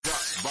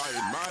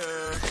209.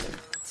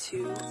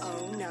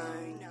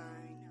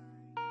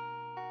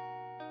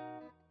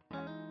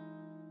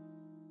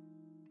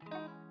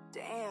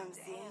 Damn,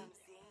 Z.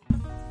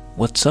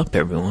 What's up,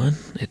 everyone?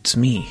 It's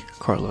me,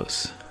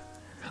 Carlos.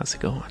 How's it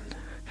going?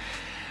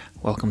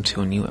 Welcome to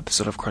a new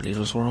episode of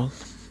Carlito's World.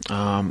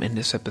 In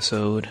this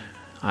episode,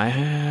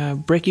 I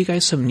break you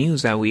guys some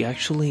news that we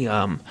actually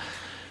had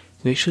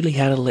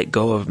to let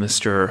go of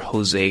Mr.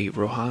 Jose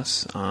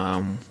Rojas.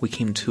 We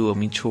came to a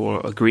mutual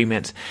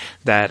agreement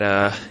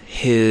that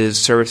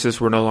his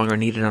services were no longer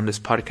needed on this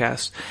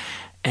podcast.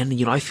 And,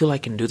 I feel I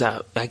can do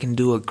that. I can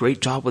do a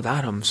great job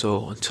without him.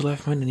 So until I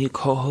find a new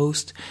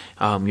co-host,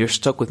 you're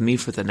stuck with me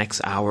for the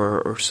next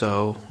hour or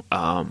so.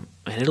 And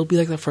it'll be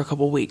like that for a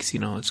couple of weeks.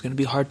 It's going to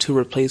be hard to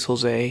replace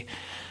Jose.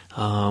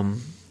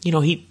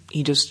 He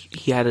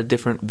had a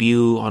different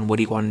view on what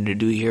he wanted to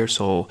do here.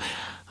 So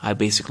I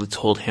basically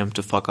told him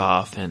to fuck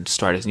off and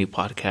start his new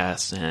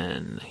podcast.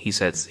 And he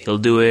says he'll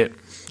do it.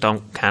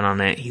 Don't count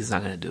on it. He's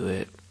not going to do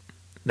it.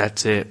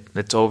 That's it.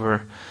 It's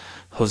over.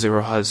 Jose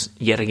Rojas,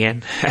 yet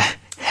again,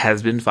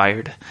 has been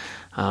fired.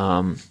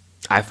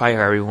 I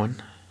fire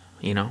everyone,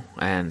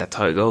 and that's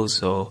how it goes.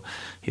 So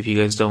if you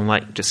guys don't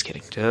like, just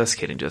kidding.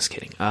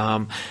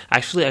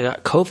 Actually, I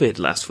got COVID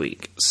last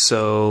week,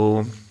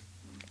 so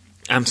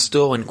I'm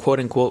still in quote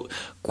unquote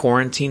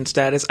quarantine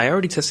status. I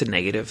already tested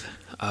negative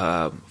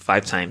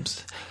 5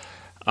 times,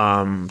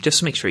 just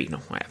to make sure, I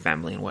have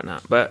family and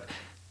whatnot. But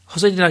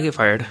Jose did not get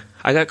fired.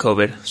 I got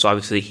COVID, so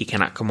obviously he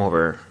cannot come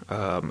over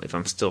if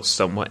I'm still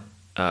somewhat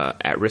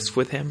at risk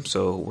with him.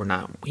 So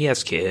he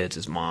has kids,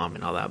 his mom,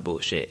 and all that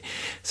bullshit.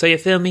 So you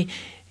feel me?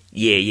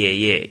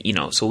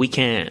 Yeah. So we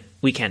can't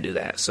do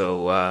that.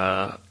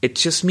 So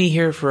it's just me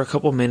here for a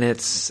couple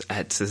minutes.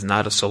 This is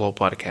not a solo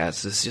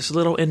podcast. It's just a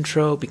little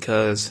intro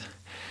because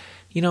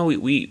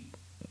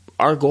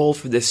our goal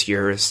for this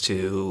year is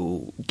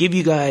to give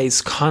you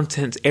guys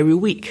content every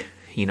week.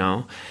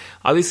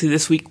 Obviously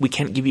this week we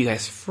can't give you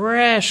guys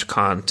fresh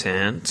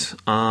content.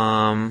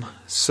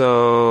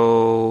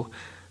 So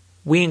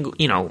we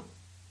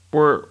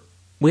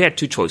had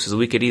 2 choices.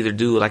 We could either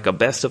do like a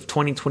best of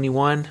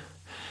 2021,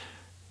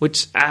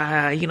 which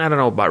I don't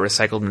know about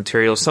recycled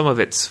material. Some of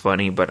it's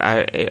funny, but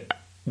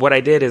what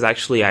I did is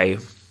actually I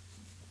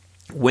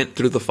went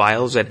through the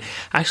files and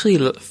actually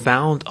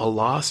found a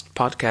lost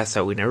podcast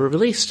that we never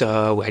released.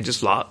 I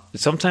just lost.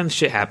 Sometimes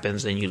shit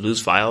happens and you lose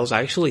files.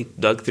 I actually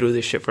dug through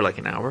this shit for like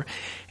an hour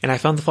and I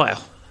found the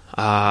file.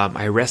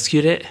 I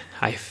rescued it.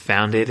 I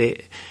found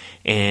it.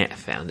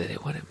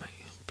 What am I?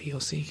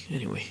 POC?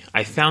 Anyway,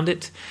 I found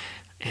it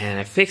and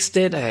I fixed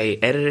it. I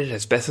edited it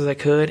as best as I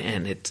could,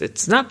 and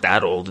it's not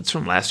that old. It's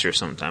from last year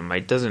sometime.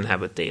 It doesn't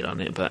have a date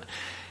on it, but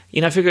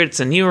I figured it's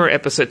a newer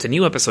episode. It's a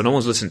new episode. No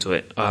one's listened to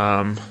it.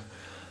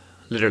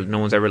 Literally, no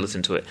one's ever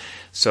listened to it.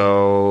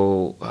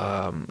 So,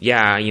 I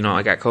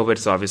got COVID.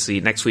 So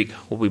obviously, next week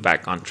we'll be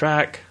back on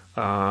track.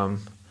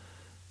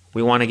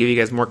 We want to give you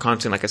guys more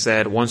content. Like I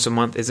said, once a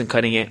month isn't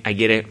cutting it. I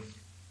get it.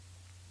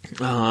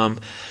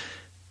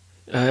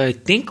 I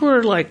think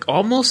we're like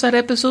almost at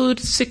episode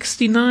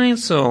 69,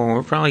 so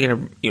we're probably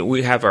gonna.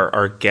 We have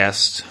our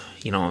guest,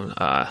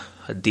 a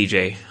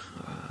DJ,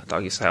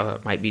 Doggy Style,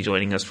 might be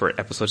joining us for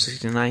episode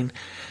 69.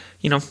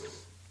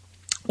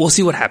 We'll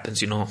see what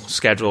happens.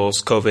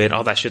 Schedules, COVID,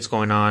 all that shit's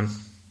going on.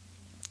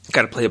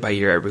 Got to play it by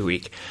ear every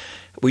week.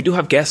 We do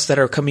have guests that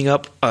are coming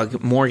up,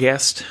 more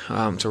guests.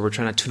 So we're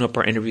trying to tune up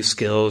our interview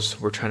skills.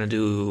 We're trying to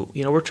do,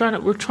 we're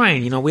trying,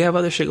 we have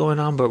other shit going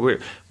on, but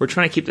we're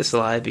trying to keep this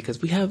alive because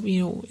we have,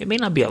 it may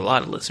not be a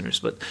lot of listeners,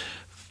 but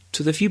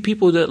to the few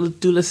people that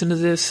do listen to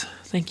this,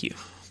 thank you.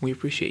 We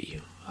appreciate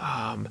you.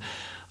 Other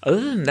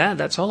than that,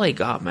 that's all I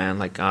got, man.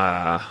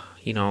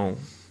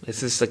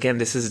 This is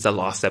the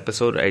lost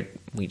episode. I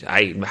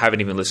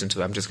haven't even listened to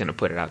it. I'm just going to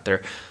put it out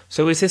there.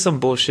 So we say some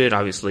bullshit,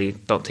 obviously.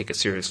 Don't take it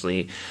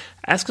seriously.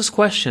 Ask us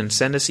questions.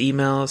 Send us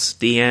emails,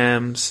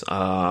 DMs.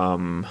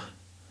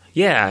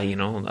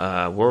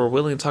 We're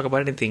willing to talk about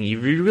anything. If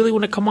you really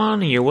want to come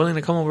on and you're willing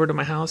to come over to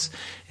my house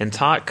and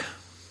talk,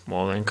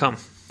 well, then come.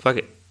 Fuck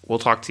it. We'll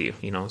talk to you.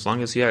 As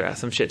long as you got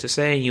some shit to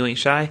say and you ain't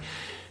shy,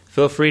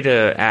 feel free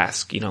to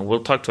ask.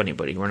 We'll talk to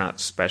anybody. We're not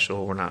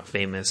special. We're not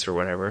famous or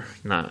whatever.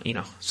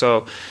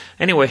 So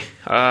anyway,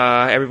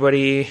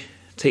 everybody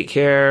take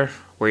care.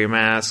 Wear your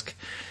mask.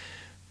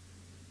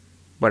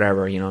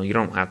 Whatever, you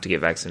don't have to get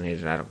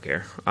vaccinated. I don't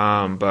care.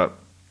 But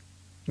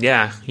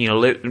yeah,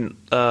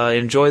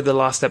 enjoy the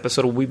lost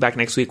episode. We'll be back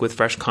next week with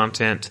fresh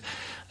content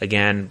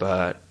again.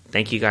 But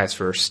thank you guys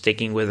for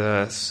sticking with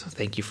us.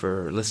 Thank you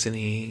for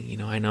listening.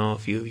 I know a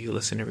few of you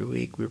listen every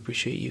week. We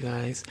appreciate you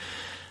guys.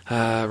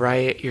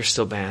 Riot, you're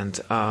still banned.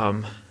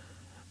 And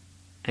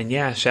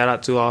yeah, shout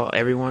out to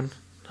everyone.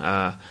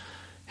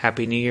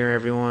 Happy New Year,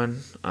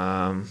 everyone.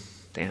 Damn,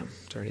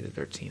 it's already the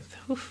 13th.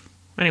 Oof.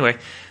 Anyway,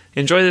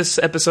 enjoy this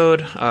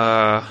episode,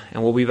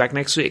 and we'll be back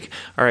next week.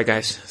 All right,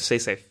 guys, stay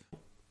safe.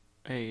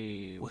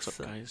 Hey, what's up,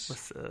 guys?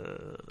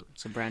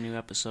 It's a brand new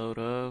episode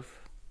of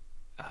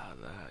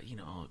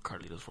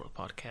Carlito's World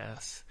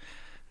Podcast.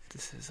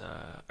 This is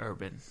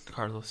Urban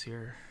Carlos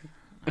here.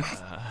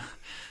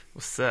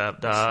 What's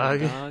up,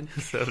 dog?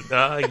 What's up,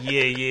 dog?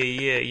 Yeah.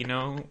 You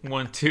know,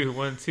 1 2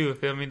 1 2.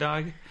 Feel me,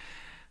 dog?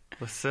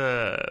 What's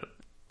up?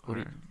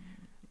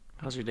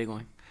 How's your day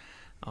going?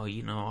 Oh,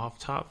 you know, off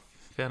top,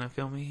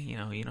 feel me? You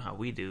know how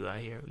we do out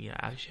here. Yeah,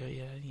 out here,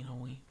 yeah. You know,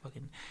 we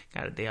fucking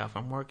got a day off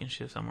from work and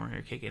shit. Somewhere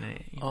here kicking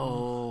it. You know?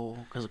 Oh,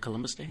 because of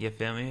Columbus Day? You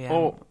feel me? Yeah.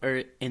 Oh,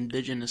 or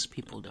Indigenous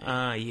People Day.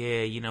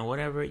 Yeah.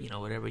 Whatever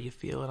you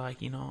feel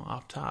like. You know,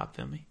 off top.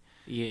 Feel me?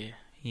 Yeah.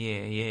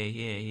 Yeah.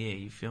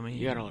 You feel me?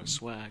 You got all the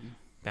swag.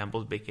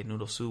 Bamble's bacon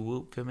noodle soup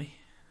whoop. Feel me?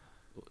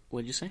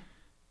 What'd you say?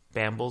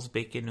 Bamble's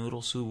bacon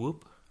noodle soup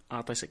whoop. I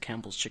thought I said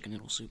Campbell's chicken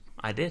noodle soup.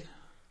 I did.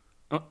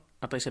 Oh,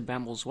 I thought I said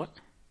Bamble's what?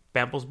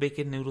 Bamble's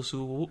bacon noodle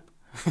soup whoop.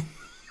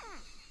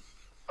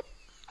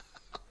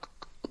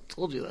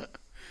 Told you that.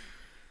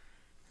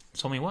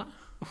 Told me what?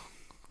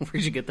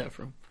 Where'd you get that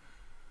from?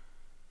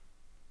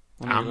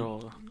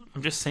 I'm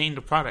just saying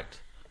the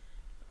product.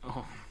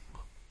 Oh,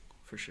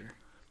 for sure.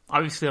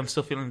 Obviously, I'm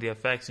still feeling the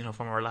effects, you know,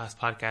 from our last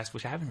podcast,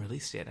 which I haven't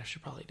released yet. I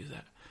should probably do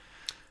that.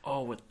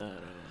 Oh, with the...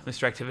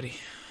 Mr. Activity.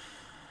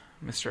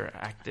 Mr.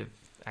 Active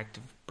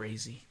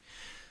Brazy.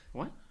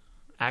 What?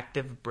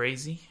 Active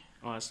Brazy.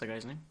 Oh, that's the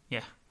guy's name?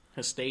 Yeah.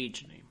 His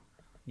stage name.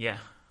 Yeah.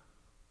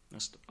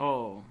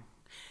 Oh,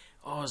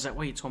 is that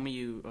why you told me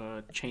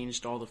you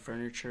changed all the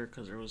furniture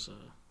because there was a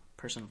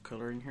person of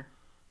color in here?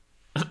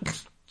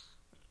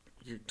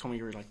 You told me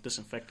you were like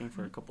disinfecting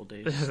for a couple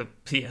days. Is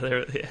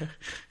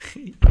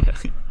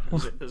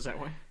that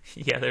why?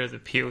 Yeah, there's a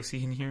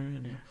POC in here.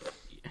 And...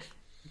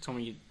 You told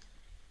me you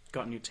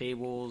got new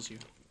tables, you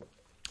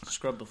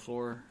scrubbed the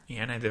floor.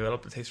 Yeah, and I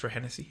developed a taste for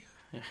Hennessy.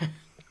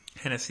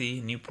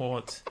 Hennessy,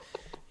 Newport.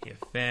 You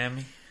feel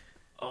me?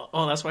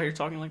 Oh, that's why you're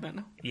talking like that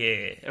now?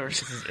 Yeah.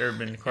 This is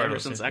Urban Carlos. Ever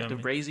since Active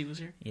Brazy was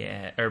here?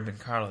 Yeah, Urban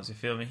Carlos, you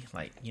feel me?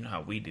 Like, you know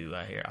how we do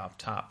out here off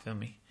top, feel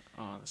me?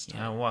 Oh, that's tight.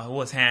 You know,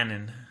 what's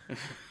happening?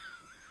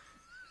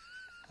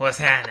 What's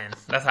happening?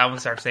 That's how I'm going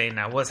to start saying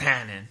now. What's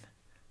happening?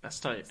 That's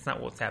tight. It's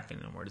not what's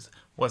happening anymore. It's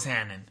what's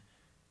happening.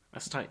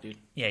 That's tight, dude.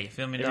 Yeah, you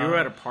feel me, If dog? you were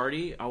at a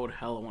party, I would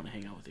hella want to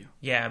hang out with you.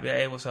 Yeah, I'd be like,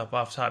 hey, what's up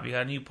off top? You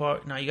got a new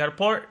port? No, you got a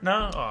port?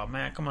 No? Oh,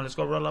 man, come on, let's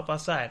go roll up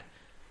outside.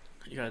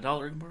 You got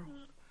 $1 you can borrow?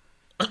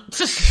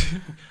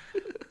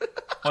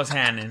 What's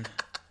happening?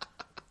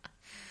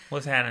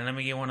 What's happening? Let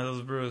me get one of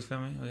those brews, feel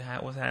me?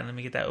 What's happening? Let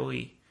me get that OE.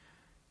 You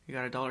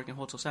got $1 you can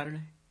hold till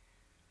Saturday?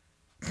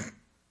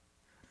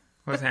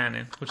 What's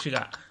happening? What you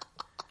got?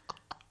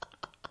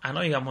 I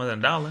know you got more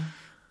than $1.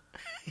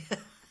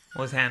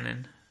 What's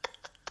happening?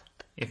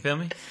 You feel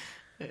me?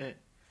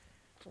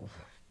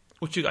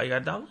 What you got? You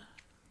got $1?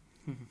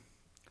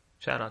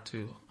 Shout out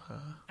to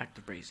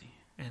Active Brazy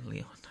and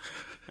Leon.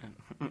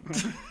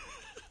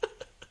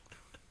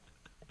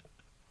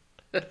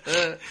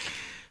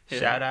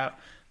 Shout out.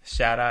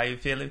 You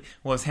feel it?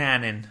 What's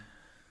happening?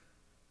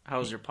 How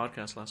was your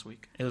podcast last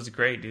week? It was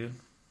great, dude.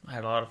 I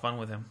had a lot of fun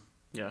with him.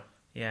 Yeah.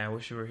 Yeah, I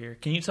wish you were here.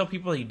 Can you tell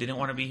people that you didn't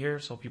want to be here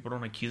so people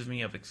don't accuse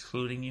me of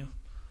excluding you?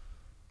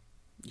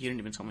 You didn't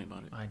even tell me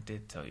about it. I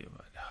did tell you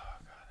about it. Oh,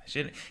 God. I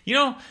shouldn't. You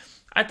know,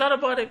 I thought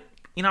about it.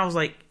 You know, I was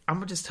like, I'm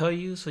going to just tell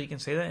you so you can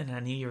say that. And I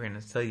knew you were going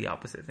to say the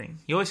opposite thing.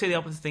 You always say the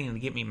opposite thing and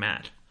get me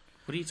mad.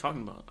 What are you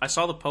talking about? I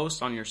saw the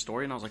post on your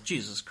story and I was like,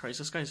 Jesus Christ,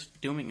 this guy's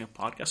doing a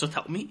podcast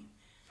without me?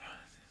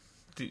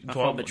 I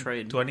felt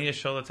betrayed. Do I need to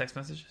show the text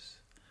messages?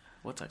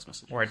 What text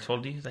messages? Where I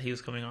told you that he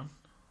was coming on?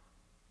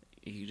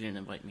 You didn't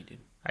invite me, dude.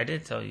 I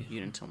did tell you. You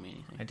didn't tell me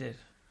anything. I did.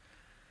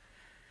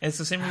 It's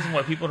the same reason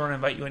why people don't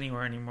invite you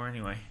anywhere anymore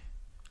anyway.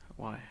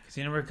 Why? Because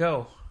you never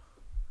go.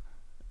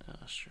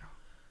 That's true.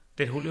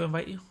 Did Julio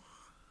invite you?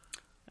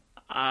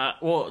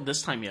 Well,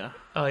 this time, yeah.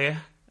 Oh, yeah?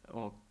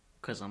 Well,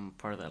 because I'm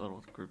part of that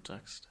little group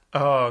text.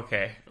 Oh,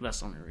 okay.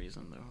 That's the only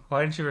reason, though.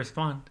 Why didn't you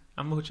respond?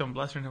 I'm going to put you on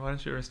blast right now. Why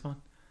didn't you respond?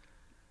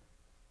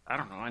 I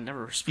don't know. I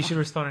never respond. You should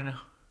respond right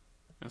now.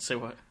 And say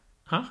what?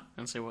 Huh?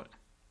 And say what?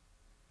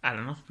 I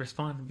don't know.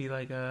 Respond and be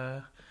like,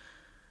 I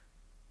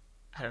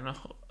don't know.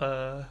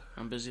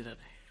 I'm busy that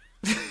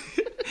day.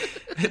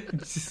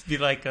 Just be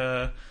like,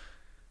 I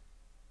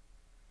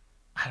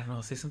don't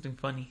know. Say something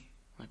funny.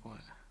 Like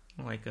what?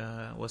 Like,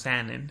 what's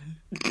happening?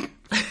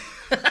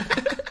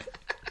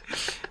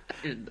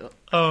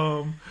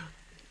 I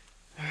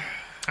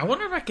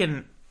wonder if I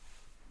can.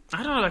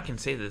 I don't know if I can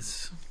say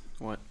this.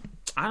 What?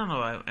 I don't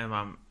know if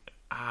I'm.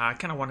 I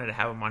kind of wanted to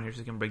have him on here so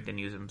he can break the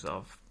news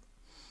himself.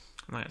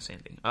 I'm not gonna say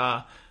anything.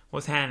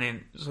 What's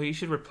happening? So you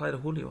should reply to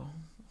Julio.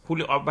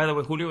 Julio. Oh, by the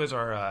way, Julio is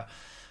our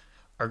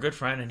good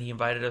friend, and he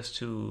invited us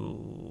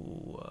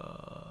to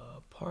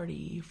a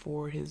party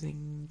for his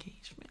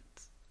engagement.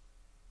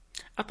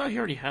 I thought he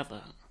already had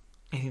that.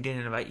 And he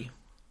didn't invite you.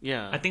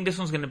 Yeah. I think this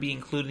one's gonna be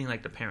including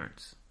like the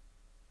parents.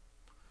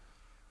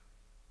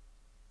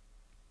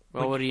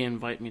 Why would he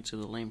invite me to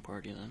the lame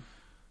party then?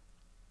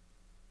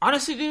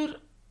 Honestly, dude,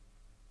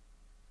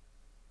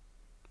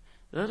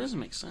 that doesn't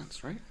make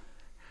sense, right?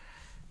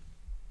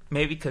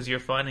 maybe because you're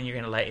fun and you're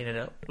gonna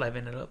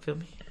liven it up. Feel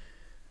me?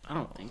 I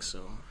don't think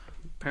so.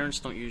 Parents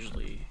don't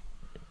usually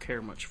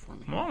care much for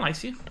me. Mom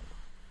likes you.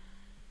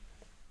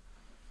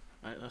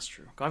 That's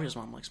true. Gavia's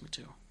mom likes me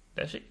too.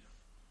 Does she?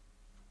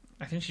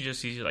 I think she just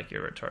sees you like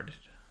you're retarded.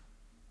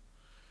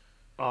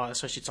 Oh,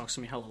 that's why she talks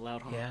to me hella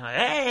loud, huh? Yeah. Like,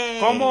 hey!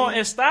 ¿Cómo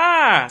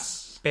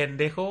estás?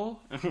 Pendejo.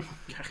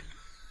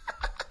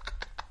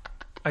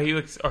 Are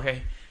you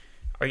okay?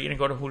 Are you gonna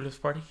go to Julio's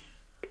party?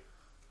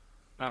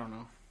 I don't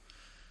know.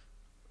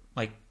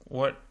 Like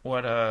what's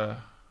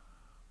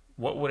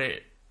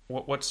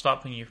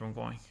stopping you from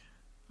going?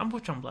 I'm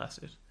put you on blast,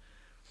 dude.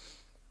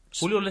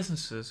 Julio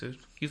listens to this, dude.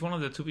 He's one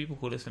of the 2 people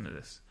who listen to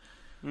this.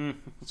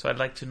 So I'd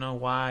like to know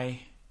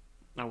why.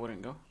 I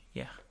wouldn't go.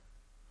 Yeah.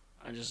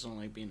 I just don't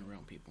like being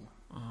around people.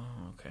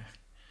 Oh, okay.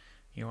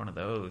 You're one of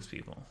those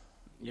people.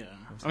 Yeah.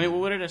 I mean,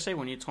 what did I say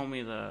when you told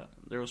me that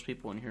there was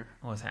people in here?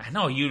 What was that? I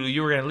know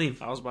you were gonna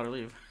leave. I was about to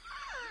leave.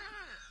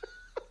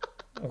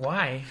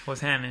 Why?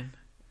 What's happening?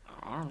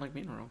 I don't like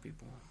being around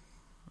people.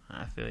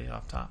 I feel you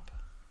off top.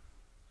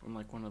 I'm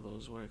like one of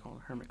those, what do you call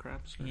it, hermit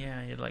crabs? Or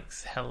Yeah, you're like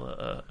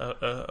hella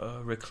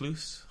a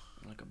recluse.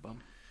 like a bum.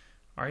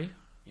 Are you?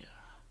 Yeah.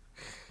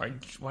 Why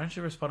don't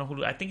you respond to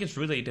Julio? I think it's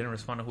rude that you didn't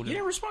respond to Julio. You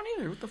didn't respond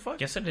either. What the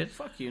fuck? Yes, I did.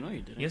 Fuck you. No,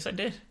 you didn't. Yes, I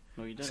did.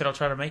 No, you I didn't. said I'll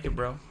try to make it,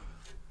 bro.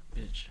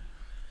 Bitch.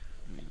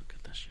 Let me look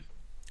at that shit.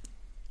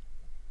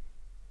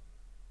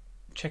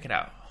 Check it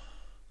out.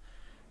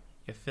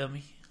 You feel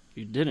me?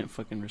 You didn't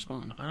fucking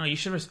respond. I know you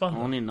should respond.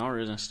 Only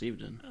Norris and Steve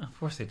did. Of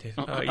course they did.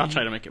 I'll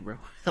try to make it, bro.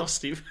 Hell,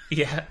 Steve.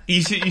 Yeah,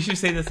 you should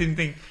say the same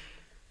thing.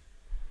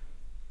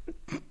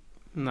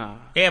 Nah.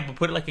 Yeah, but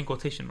put it like in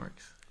quotation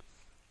marks.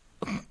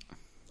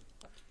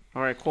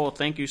 All right, cool.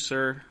 Thank you,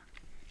 sir.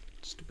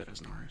 Stupid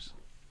as Norris.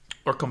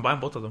 Or combine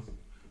both of them.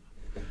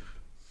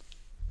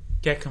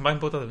 Yeah, combine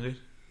both of them, dude.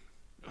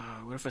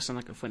 What if I sound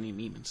like a funny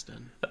meme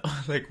instead?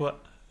 Like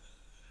what?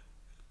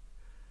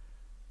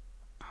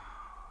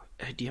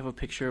 Hey, do you have a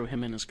picture of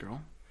him and his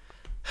girl?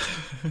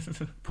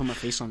 Put my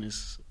face on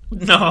his...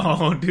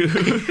 No, dude.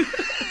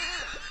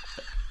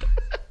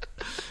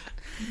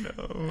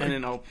 No. And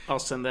then I'll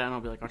send that and I'll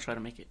be like, I'll try to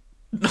make it.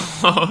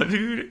 No,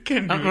 dude. It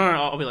can't do No,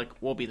 I'll be like,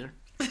 we'll be there.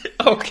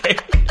 Okay.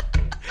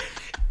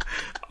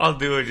 I'll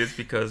do it just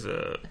because,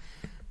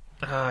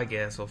 I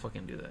guess I'll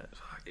fucking do that.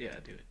 Fuck. Yeah,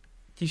 do it.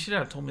 You should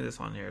have told me this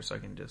on here so I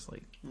can just,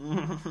 like...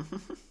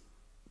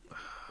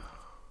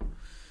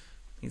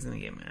 He's gonna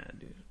get mad,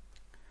 dude.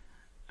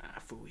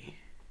 Fooey.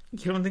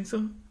 You don't think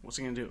so? What's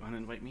he gonna do?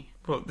 Uninvite me?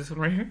 Bro, this one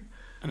right here?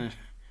 Yeah,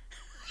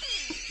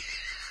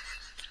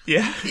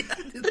 Yeah?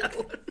 do that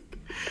one.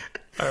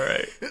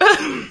 Alright.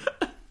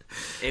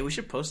 Hey, we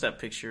should post that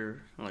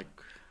picture, like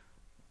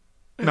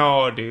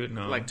No, dude,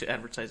 no. to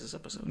advertise this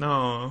episode.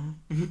 No.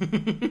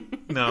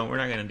 No, we're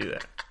not gonna do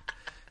that.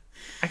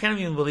 I can't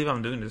even believe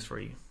I'm doing this for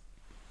you.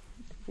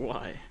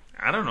 Why?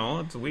 I don't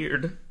know, it's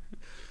weird.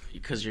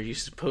 Because you're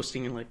used to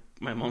posting like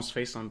my mom's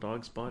face on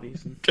dogs'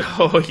 bodies. And...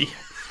 Oh, yeah.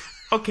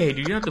 Okay, dude,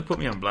 you don't have to put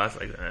me on blast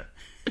like that.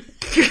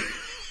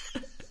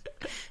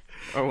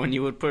 Or when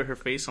you would put her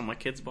face on my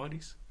kids'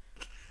 bodies.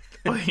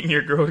 Oh, and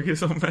your girl would get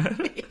so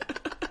mad.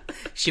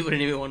 She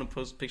wouldn't even want to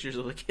post pictures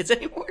of the kids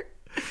anymore.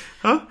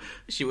 Huh?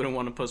 She wouldn't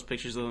want to post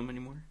pictures of them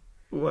anymore.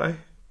 Why?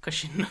 Because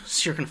she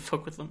knows you're going to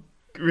fuck with them.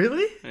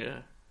 Really? Yeah.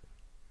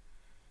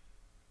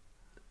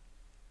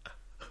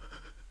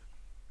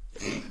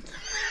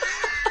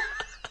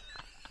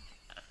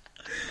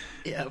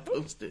 Yeah,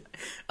 post it.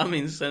 I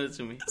mean, send it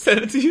to me. Send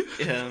it to you?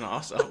 Yeah, and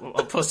I'll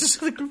post it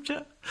to the group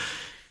chat.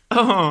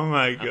 Oh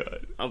my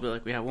god. I'll be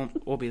like, yeah,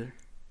 we'll be there.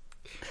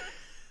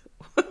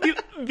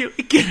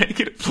 Can I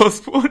get a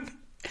 +1?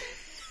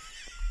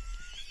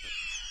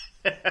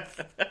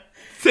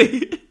 Say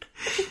it.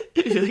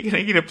 Can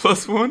I get a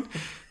 +1?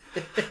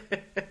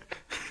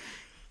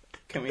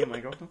 Can we and my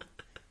girlfriend?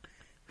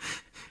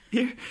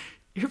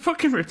 You're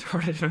fucking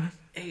retarded, man.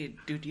 Hey,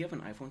 dude, do you have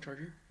an iPhone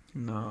charger?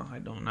 No, I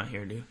don't. Not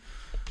here, dude.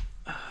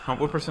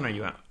 What percent are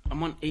you at?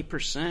 I'm on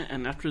 8%,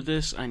 and after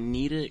this, I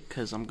need it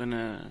because I'm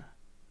gonna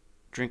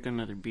drink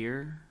another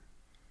beer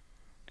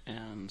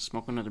and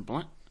smoke another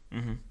blunt,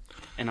 and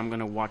I'm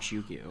gonna watch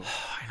Yu-Gi-Oh.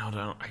 I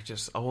know.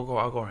 I'll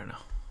go right now.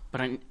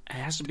 But it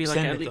has to be like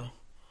Send it, though.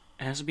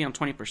 It has to be on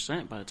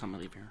 20% by the time I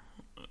leave here.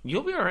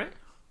 You'll be all right.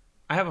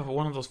 I have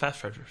one of those fast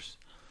chargers.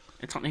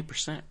 It's on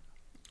 8%.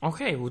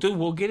 Okay, well, dude,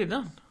 we'll get it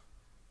done.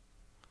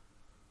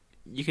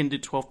 You can do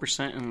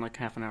 12% in like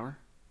half an hour.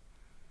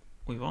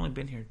 We've only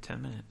been here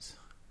 10 minutes.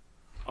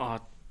 Yeah,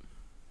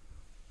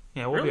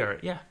 we'll really? be all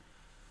right. Yeah.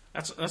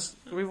 That's.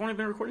 We've only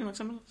been recording like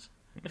 10 minutes.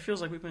 It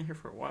feels like we've been here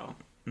for a while.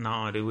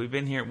 No, dude, we've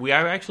been here. We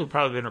have actually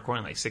probably been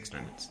recording like 6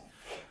 minutes.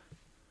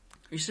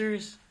 Are you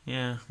serious?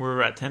 Yeah,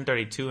 we're at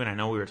 10:32, and I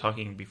know we were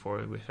talking before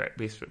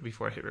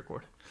I hit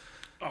record.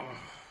 Oh.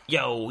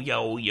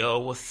 Yo,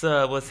 what's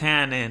up? What's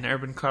happening?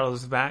 Urban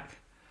Carlos is back.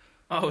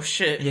 Oh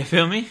shit! You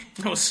feel me?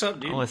 What's up,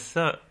 dude? What's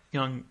up,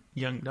 young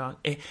dog?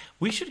 Hey,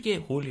 we should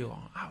get Julio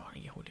on. I want to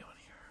get Julio on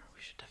here.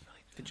 We should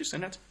definitely. Did you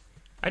send that?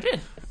 I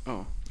did.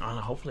 Oh. I don't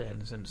know. Hopefully, I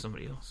didn't send it to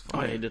somebody else.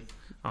 Oh, yeah, I did.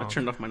 I Oh.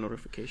 turned off my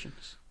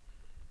notifications.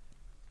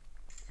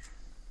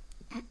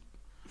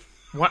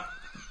 What?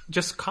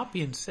 Just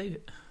copy and save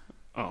it.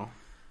 Oh.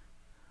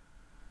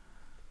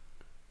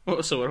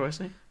 Well, so what do I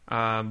say?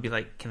 Be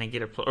like, can I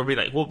get or be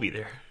like, we'll be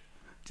there.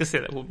 Just say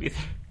that we'll be there.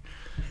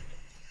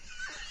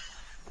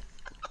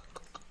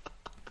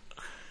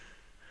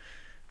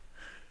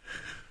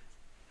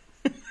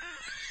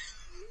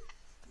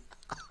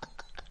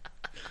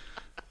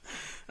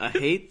 I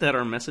hate that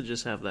our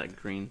messages have that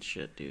green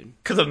shit, dude.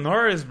 Because of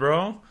Norris,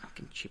 bro.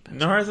 Fucking cheap ass.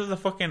 Norris is a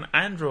fucking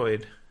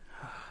android.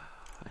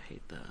 I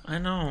hate that. I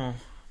know.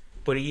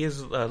 But he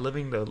is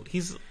living the...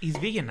 He's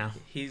vegan now.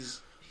 He's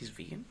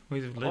vegan?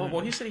 He's living, Oh, well,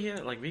 he said he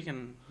had, like,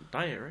 vegan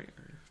diet, right?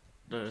 Or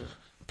the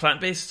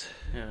plant-based?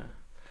 Yeah.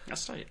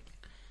 That's tight.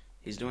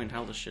 He's doing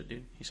hella shit,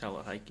 dude. He's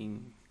hella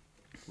hiking,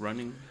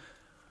 running,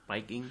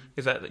 biking.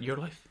 Is that your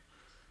life?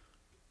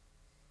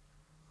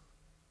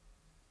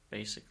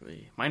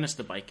 Basically. Minus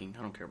the biking.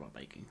 I don't care about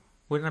biking.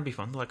 Wouldn't that be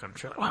fun? Like on a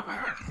trail?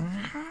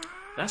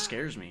 That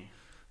scares me.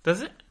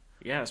 Does it?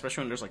 Yeah,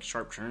 especially when there's, like,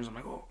 sharp turns. I'm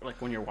like, oh,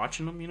 like when you're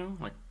watching them, you know?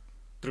 Like,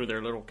 through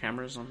their little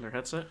cameras on their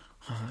headset.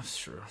 Oh, that's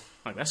true.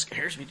 Like, that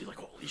scares me, dude. Like,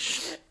 holy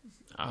shit.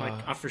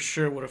 Like, I for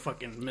sure would have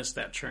fucking missed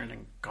that turn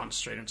and gone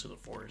straight into the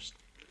forest.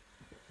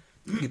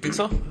 You think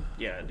so?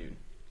 Yeah, dude.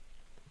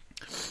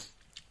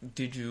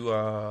 Did you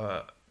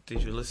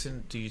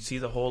listen? Do you see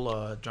the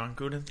whole John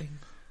Gruden thing?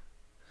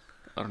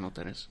 I don't know what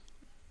that is.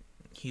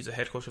 He's a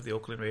head coach of the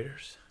Oakland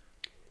Raiders.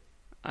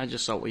 I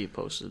just saw what you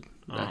posted.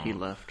 That he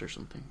left or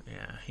something.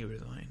 Yeah, he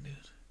resigned,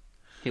 dude.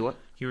 He what?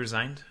 He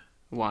resigned.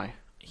 Why?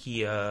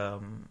 He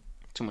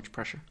Too much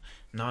pressure.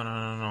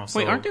 No.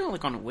 Wait, aren't they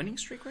like on a winning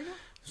streak right now?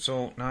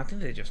 So no, I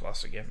think they just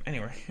lost again.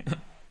 Anyway,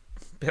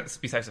 that's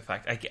besides the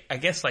fact. I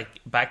guess like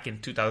back in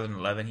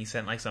 2011, he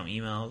sent like some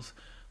emails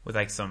with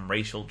like some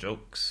racial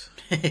jokes.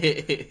 What they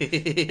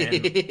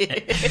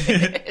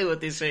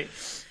say? Did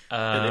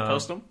they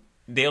post them?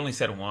 They only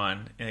said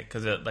one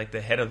because like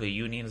the head of the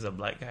union is a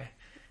black guy.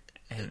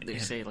 And They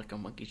say like a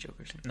monkey joke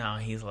or something. no,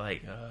 he's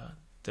like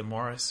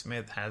DeMaurice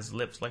Smith has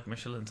lips like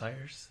Michelin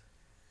tires.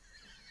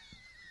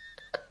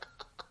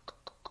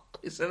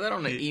 You said that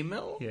on an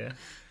email? Yeah.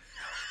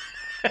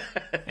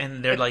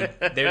 And they're like,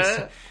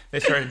 they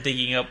started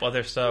digging up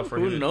other stuff.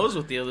 Who knows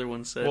what the other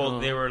one said? Well,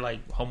 they were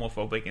like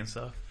homophobic and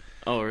stuff.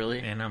 Oh, really?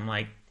 And I'm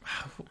like,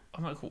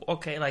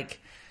 okay,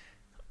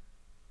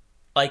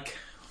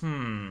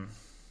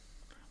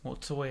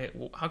 what's the way?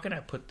 How can I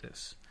put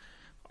this?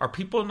 Are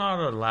people not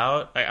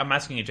allowed? I'm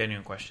asking a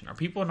genuine question. Are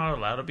people not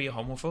allowed to be a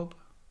homophobe?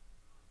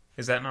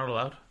 Is that not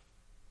allowed?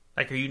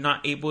 Like, are you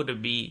not able to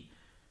be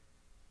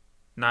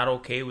not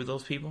okay with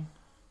those people?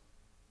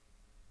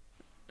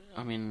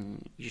 I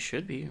mean, you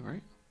should be,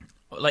 right?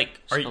 Like,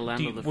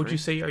 would you free.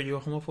 say, are you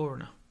a homophobe or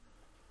no?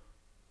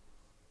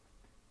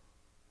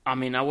 I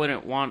mean, I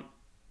wouldn't want...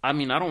 I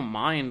mean, I don't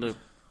mind...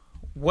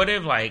 What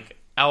if, like,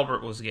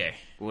 Albert was gay?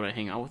 Would I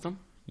hang out with him?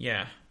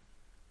 Yeah.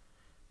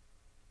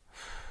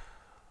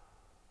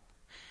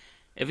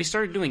 If he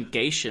started doing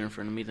gay shit in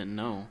front of me, then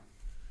no.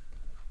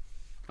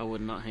 I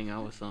would not hang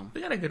out with him.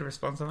 We got a good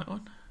response on that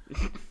one.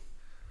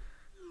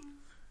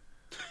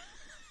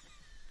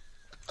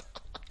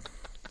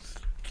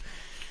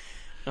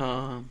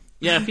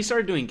 Yeah, if he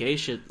started doing gay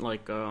shit,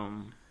 like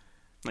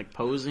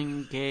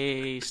posing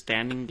gay,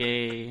 standing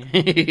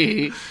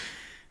gay,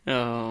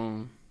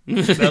 That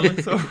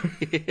looks so...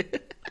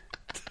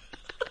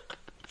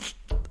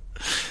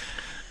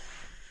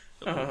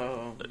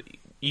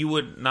 You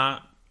would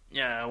not...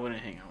 yeah, I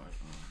wouldn't hang out with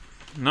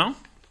him. No?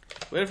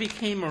 What if he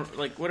came, or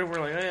like, what if we're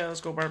like, oh yeah,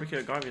 let's go barbecue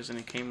at Gavia's, and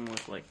he came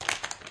with like,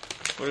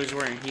 what if he's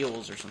wearing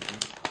heels or something?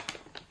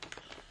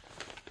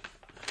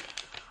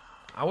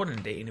 I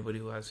wouldn't date anybody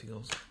who has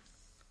heels.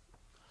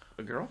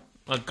 A girl?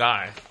 A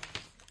guy.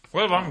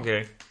 What if I'm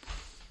gay?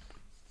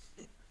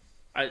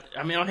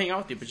 I mean, I'll hang out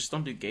with you, but just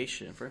don't do gay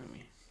shit in front of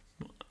me.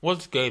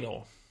 What's gay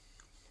though?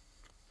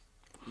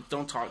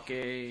 Don't talk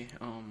gay.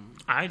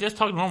 I just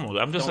talk normal.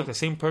 I'm just like the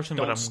same person,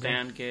 but I'm Don't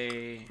stand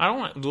gay. I don't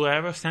want... Do I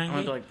ever stand I'm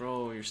gonna gay? be like,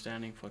 bro, you're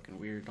standing fucking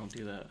weird. Don't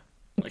do that.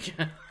 Like,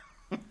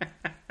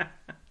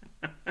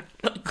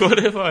 What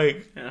if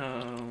like...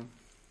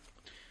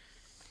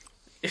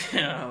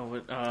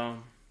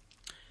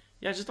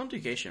 yeah, just don't do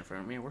gay shit in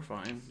front of me. We're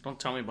fine. Don't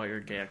tell me about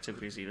your gay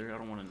activities either. I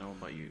don't want to know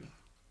about you.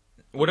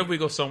 What if we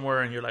go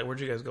somewhere and you're like,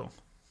 where'd you guys go?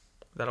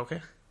 Is that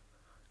okay?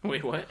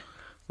 Wait, what?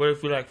 What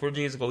if we're like, where'd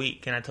you guys go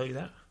eat? Can I tell you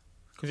that?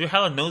 Because you're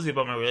hella nosy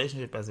about my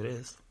relationship as it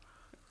is.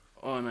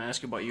 Oh, and I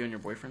ask you about you and your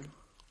boyfriend?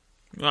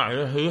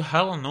 Yeah, you're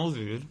hella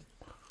nosy, dude.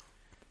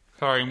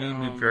 Sorry, me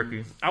be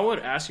jerky. I would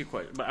ask you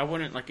quite, but I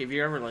wouldn't, like, if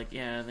you're ever like,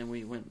 yeah, then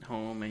we went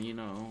home and,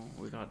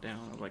 we got down.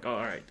 I was like, oh,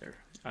 alright, there.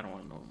 I don't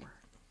want to know more.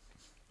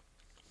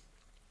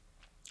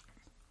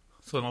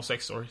 So no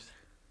sex stories?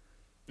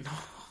 No,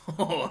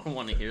 I don't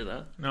want to hear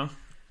that. No?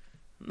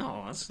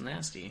 No, that's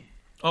nasty.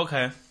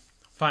 Okay,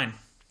 fine.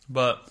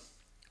 But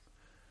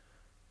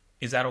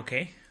is that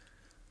okay?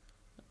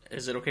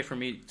 Is it okay for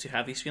me to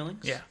have these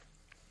feelings? Yeah.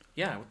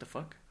 Yeah, what the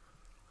fuck?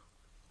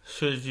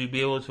 Should you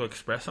be able to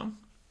express them?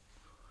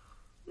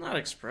 Not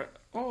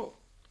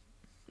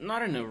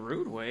in a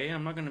rude way.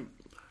 I'm not gonna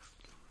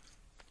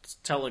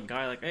tell a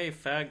guy like, hey,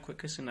 fag, quit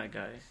kissing that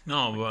guy.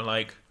 No, but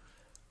like,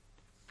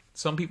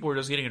 some people are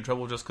just getting in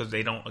trouble just because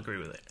they don't agree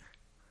with it.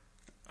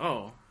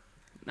 Oh,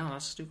 no,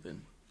 that's stupid.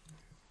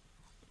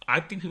 I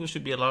think people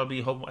should be allowed to be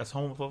as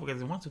homophobic as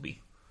they want to be.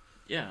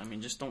 Yeah, I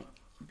mean, just don't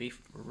be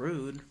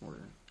rude. Or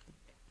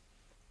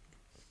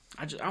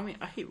I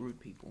hate rude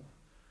people.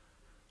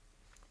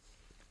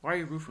 Why are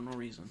you rude for no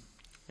reason?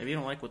 If you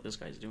don't like what this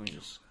guy's doing,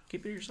 just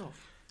keep it to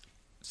yourself.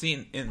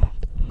 See, in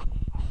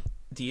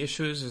the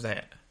issue is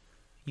that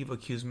you've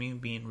accused me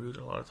of being rude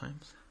a lot of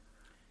times.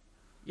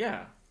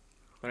 Yeah,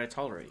 but I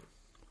tolerate it.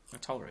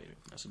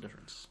 That's the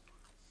difference.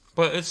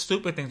 But it's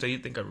stupid things that you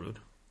think are rude.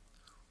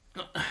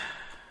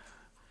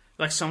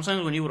 Like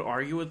sometimes when you would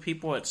argue with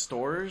people at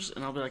stores,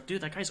 and I'll be like,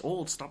 dude, that guy's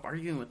old, stop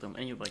arguing with him.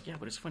 And you're like, yeah,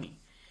 but it's funny.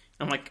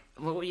 I'm like,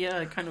 well,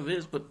 yeah, it kind of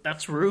is, but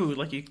that's rude.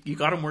 Like, you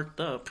got him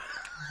worked up.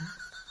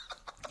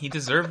 He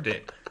deserved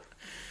it.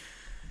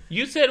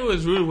 You said it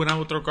was rude when I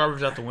would throw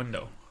garbage out the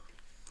window.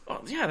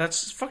 Oh, yeah,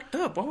 that's fucked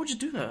up. Why would you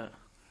do that?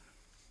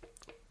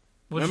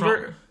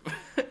 Remember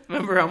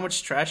how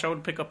much trash I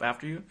would pick up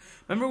after you?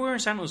 Remember we were in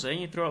San Jose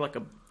and you threw out like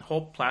a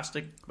whole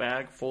plastic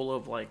bag full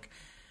of like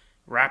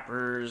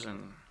wrappers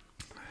and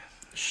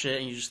shit,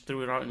 and you just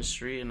threw it out in the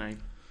street, and I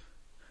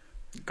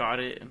got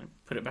it and I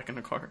put it back in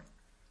the car.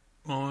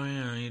 Oh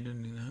yeah, you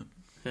didn't do that.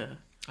 Yeah.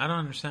 I don't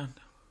understand.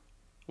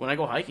 When I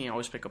go hiking, I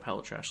always pick up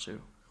hella trash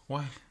too.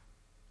 Why?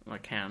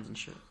 Like cans and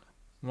shit.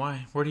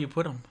 Why? Where do you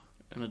put them?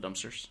 In the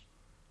dumpsters.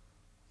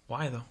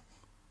 Why though?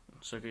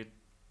 So it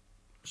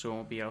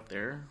won't be out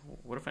there.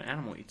 What if an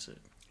animal eats it?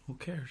 Who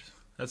cares?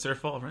 That's their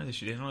fault, right?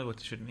 They know what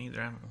they shouldn't eat.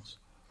 They're animals.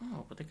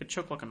 Oh, but they could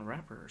choke like on a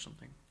wrapper or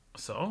something.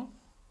 So?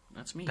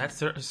 That's mean. That's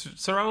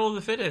survival of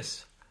the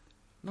fittest.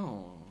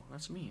 No,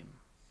 that's mean.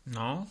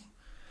 No?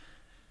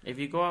 If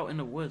you go out in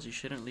the woods, you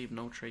shouldn't leave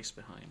no trace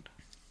behind.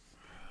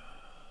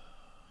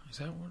 Is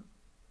that what?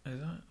 Is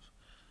that?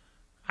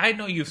 I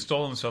know you've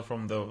stolen stuff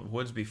from the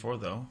woods before,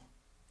 though.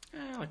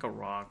 Like a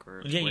rock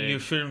or a yeah, twig. you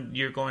shouldn't.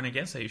 You're going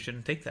against that. You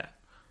shouldn't take that.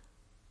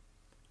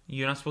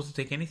 You're not supposed to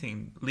take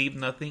anything. Leave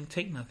nothing.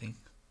 Take nothing.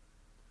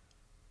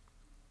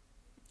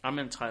 I'm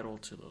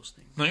entitled to those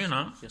things. No, you're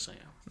not. Yes, I am.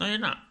 No, you're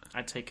not.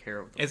 I take care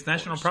of those. It's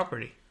national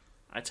property.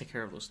 I take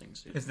care of those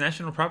things, dude. It's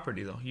national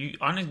property, though. You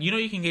know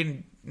you can get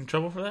in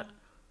trouble for that?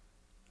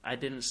 I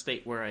didn't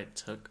state where I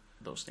took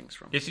those things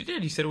from. Yes, you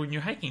did. You said when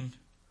you're hiking.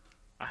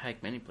 I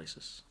hike many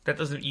places. That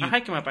doesn't... I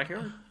hike in my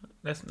backyard.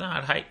 That's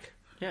not a hike.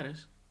 Yeah, it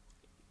is.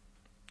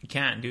 You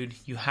can't, dude.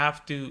 You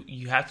have to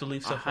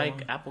leave stuff I hike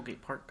alone.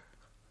 Applegate Park.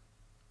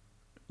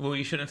 Well,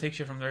 you shouldn't take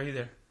shit from there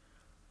either.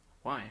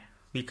 Why?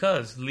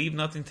 Because leave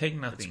nothing, take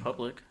nothing. It's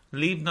public.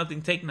 Leave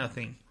nothing, take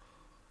nothing.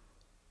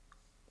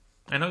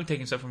 I know you're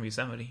taking stuff from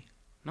Yosemite.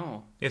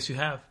 No. Yes, you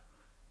have.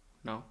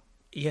 No.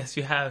 Yes,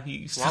 you have.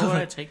 Why would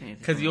I take anything?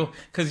 Because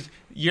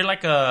you're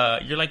like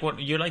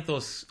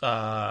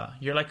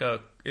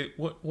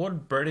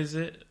what bird is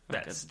it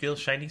that steals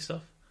shiny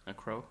stuff? A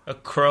crow. A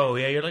crow.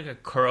 Yeah, you're like a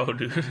crow,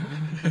 dude.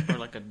 Or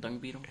like a dung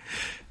beetle.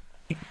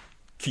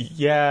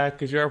 Yeah,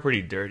 because you're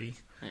pretty dirty.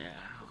 Yeah.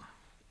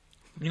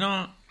 You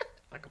know.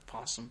 Like a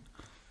possum.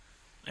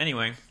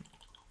 Anyway,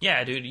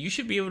 yeah, dude, you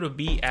should be able to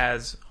be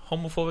as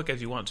homophobic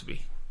as you want to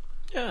be.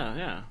 Yeah,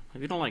 yeah.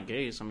 If you don't like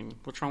gays, I mean,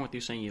 what's wrong with you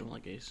saying you don't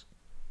like gays?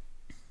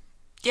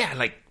 Yeah,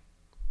 like,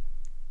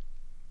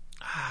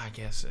 I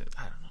guess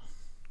I don't know.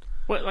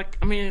 What, like,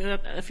 I mean,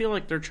 I feel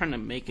like they're trying to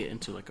make it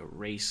into like a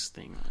race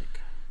thing. Like,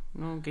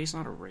 no, gay's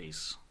not a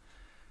race.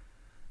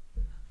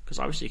 Because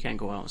obviously you can't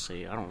go out and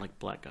say, I don't like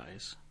black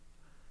guys.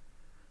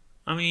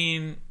 I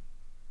mean,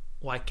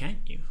 why can't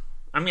you?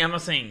 I mean, I'm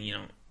not saying,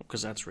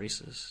 Because that's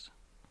racist.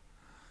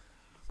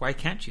 Why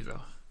can't you,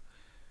 though?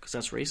 Because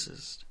that's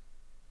racist.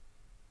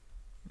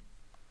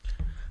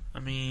 I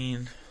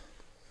mean...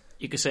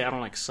 You could say I don't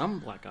like some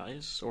black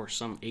guys or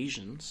some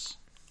Asians.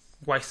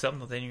 Why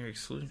some? Then you're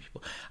excluding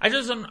people. I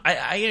just don't...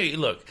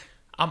 Look,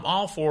 I'm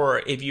all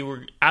for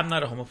I'm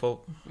not a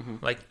homophobe. Mm-hmm.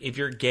 Like, if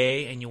you're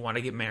gay and you want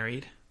to get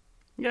married...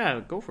 Yeah,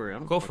 go for it. I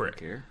don't go for it.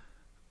 Care.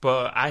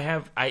 But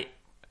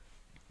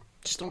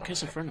just don't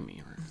kiss in front of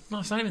me. Or... No,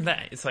 it's not even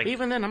that. It's like...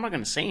 Even then, I'm not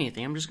going to say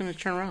anything. I'm just going to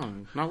turn around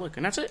and not look.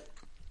 And that's it.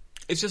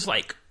 It's just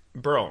like,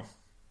 bro,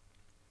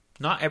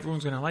 not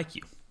everyone's going to like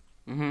you.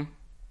 Mm-hmm.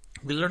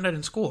 We learned that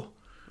in school.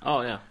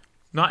 Oh, yeah.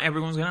 Not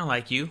everyone's going to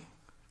like you.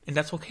 And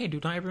that's okay,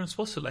 dude. Not everyone's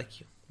supposed to like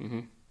you. Mm-hmm.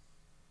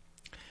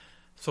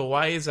 So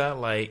why is that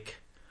like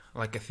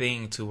a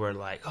thing to where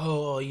like,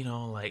 oh,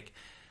 like...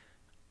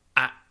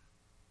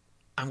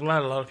 I'm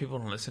glad a lot of people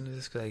don't listen to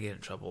this because I get in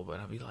trouble.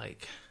 But I'll be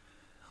like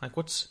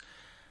what's...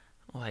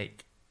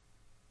 Like,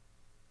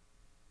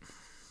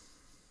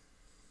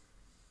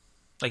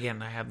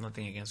 again, I have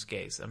nothing against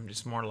gays. I'm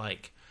just more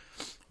like,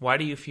 why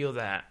do you feel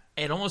that?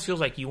 It almost feels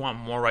like you want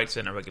more rights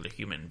than a regular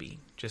human being.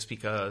 Just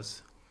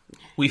because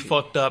we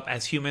fucked up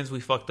as humans, we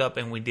fucked up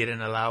and we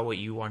didn't allow what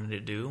you wanted to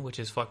do, which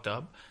is fucked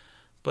up.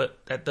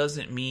 But that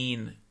doesn't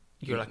mean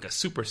you're like a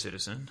super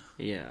citizen.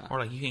 Yeah. Or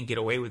like you can get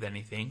away with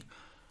anything.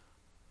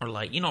 Or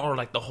like, or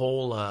like the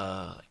whole,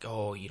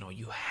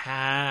 you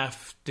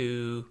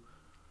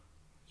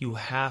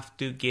have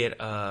to get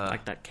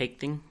like that cake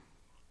thing?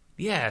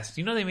 Yes.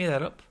 You know they made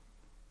that up?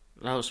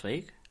 That was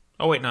fake?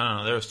 Oh, wait,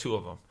 no. There was two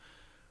of them.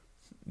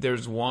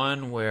 There's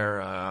one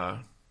where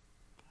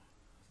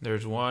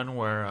There's one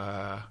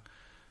where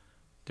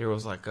there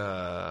was like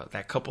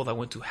that couple that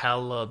went to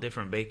hella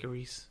different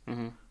bakeries,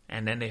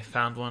 and then they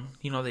found one.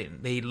 You know,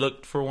 they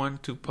looked for one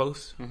to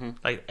post.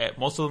 Like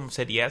most of them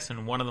said yes,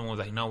 and one of them was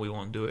like, "No, we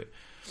won't do it."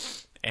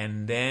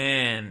 And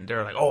then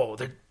they're like, "Oh,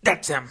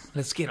 that's them.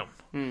 Let's get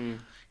them."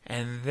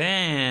 And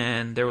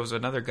then there was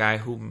another guy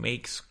who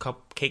makes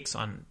cupcakes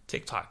on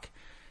TikTok,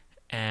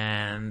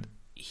 and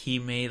he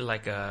made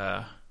like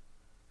I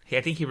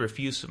think he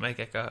refused to make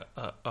like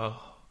a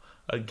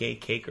gay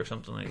cake or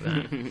something like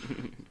that.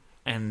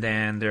 And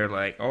then they're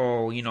like,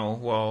 "Oh, Let's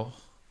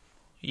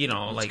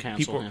like cancel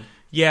people." him.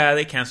 Yeah,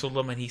 they canceled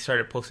him, and he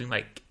started posting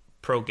like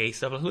pro gay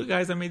stuff. Like, "Look,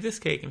 guys, I made this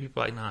cake," and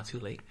people are like, "Nah, too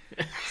late."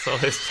 So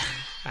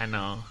I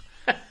know.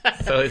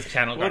 So his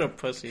channel What a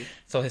pussy.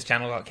 So his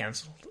channel got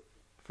canceled.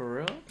 For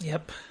real?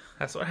 Yep,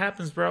 that's what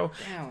happens, bro.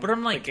 Damn. But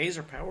I'm like, the gays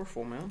are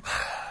powerful, man.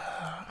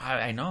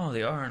 I know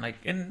they are,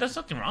 and there's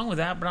nothing wrong with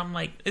that. But I'm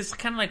like, it's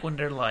kind of like when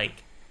they're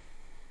like,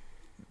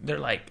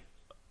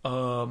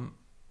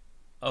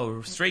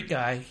 a straight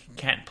guy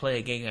can't play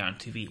a gay guy on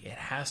TV. It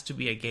has to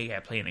be a gay guy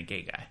playing a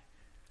gay guay.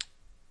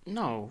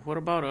 No, what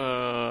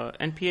about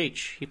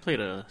NPH? He played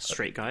a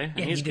straight guy, and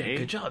Yeah, he's he did gay. a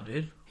good job,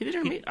 dude. He did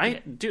amazing.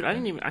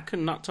 I could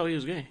not tell he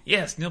was gay.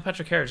 Yes, Neil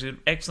Patrick Harris, dude.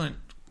 Excellent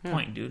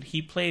point, dude.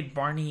 He played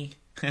Barney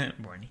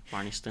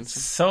Barney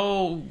Stinson.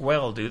 so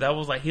well, dude. That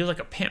was like, he was like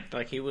a pimp.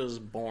 Like, he was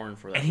born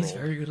for that And he's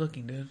role. very good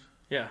looking, dude.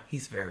 Yeah,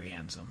 He's very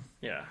handsome.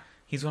 yeah.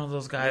 He's one of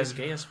those And guys. he's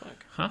gay as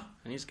fuck. Huh?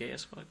 And he's gay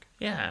as fuck.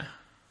 Yeah.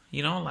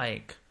 You know,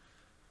 like,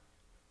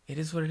 it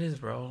is what it is,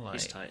 bro. Like,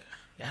 He's tight.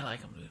 Yeah, I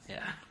like him, dude.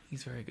 Yeah.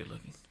 He's very good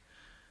looking.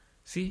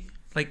 See?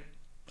 Like,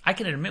 I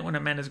can admit when a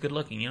man is good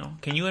looking, you know?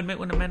 Can you admit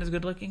when a man is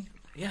good looking?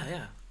 Yeah,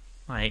 yeah.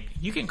 Like,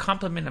 you can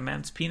compliment a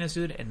man's penis,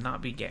 dude, and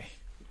not be gay.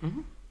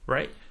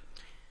 Right?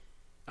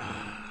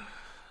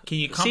 Can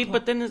you See,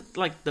 but then, it's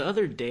like, the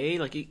other day,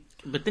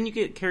 but then you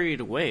get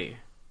carried away.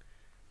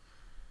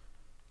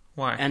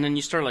 Why? And then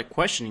you start, like,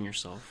 questioning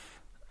yourself.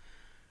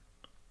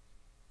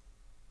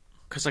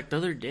 Because, like, the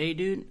other day,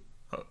 dude,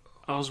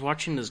 I was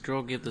watching this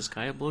girl give this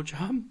guy a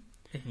blowjob.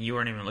 You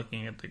weren't even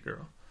looking at the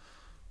girl.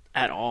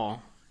 At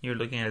all. You were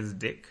looking at his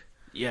dick.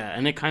 Yeah,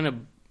 and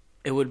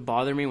it would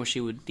bother me when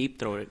she would deep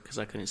throat it because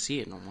I couldn't see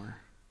it no more.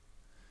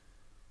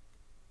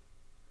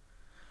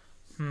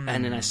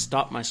 And then I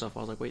stopped myself. I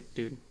was like, wait,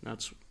 dude,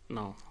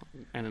 no.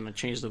 And then I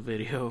changed the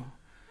video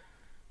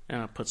and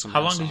I put some.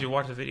 How long did you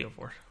watch the video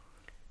for?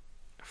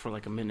 For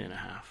like a minute and a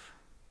half.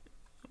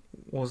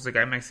 Was the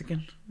guy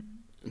Mexican?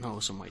 No,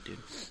 some white dude.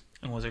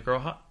 And was the girl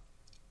hot?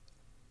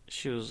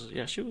 She was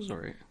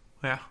alright.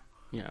 Yeah.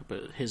 Yeah,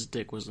 but his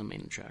dick was the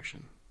main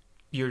attraction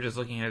You were just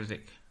looking at his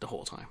dick. the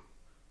whole time.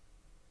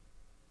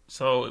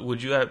 So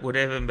would it have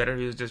been better if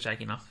he was just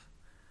jacking off?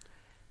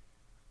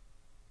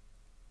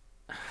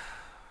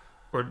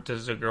 Or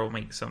does the girl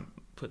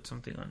put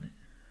something on it?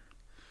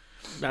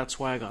 That's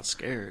why I got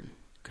scared.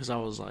 Because I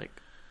was like,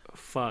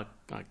 fuck,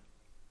 like,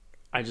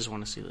 I just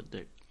want to see the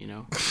dick, you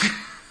know?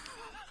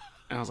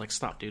 And I was like,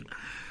 stop, dude.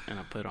 And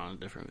I put on a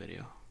different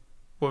video.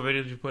 What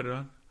video did you put it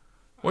on?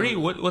 What are you?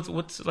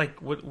 What's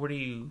like? What are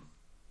you?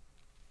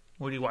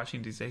 What are you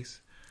watching these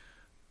days?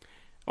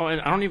 Oh, and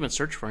I don't even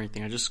search for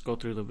anything. I just go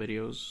through the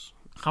videos.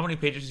 How many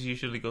pages do you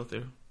usually go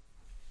through?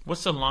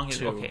 What's the longest?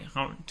 2. Okay,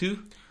 two.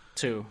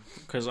 2,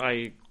 because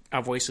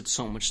I've wasted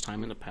so much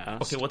time in the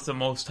past. Okay, what's the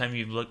most time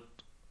you've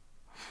looked?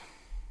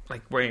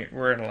 Like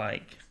we're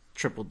like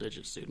Triple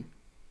digits, dude.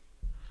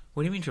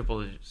 What do you mean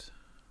triple digits?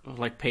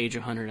 Like page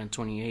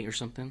 128 or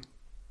something.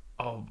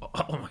 Oh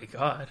my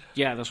god!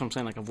 Yeah, that's what I'm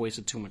saying. Like, I've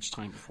wasted too much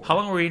time before. How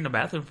long were you in the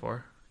bathroom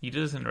for? You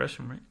did this in the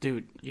restroom, right?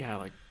 Dude, yeah,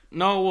 like...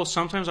 No, well,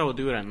 sometimes I will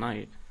do it at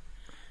night.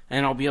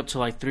 And I'll be up to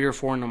like 3 or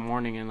 4 in the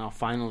morning and I'll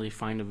finally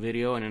find a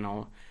video and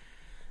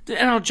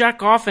then I'll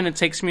jack off and it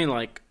takes me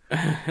like...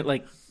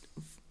 like...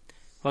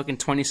 fucking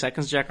 20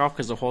 seconds to jack off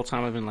because the whole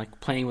time I've been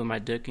like playing with my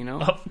dick, you know?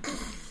 Oh.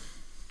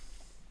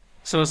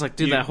 So it's like,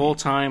 dude, that whole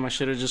time I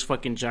should have just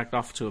fucking jacked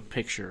off to a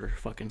picture or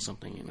fucking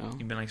something, you know?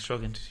 You've been like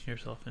stroking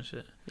yourself and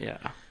shit. Yeah.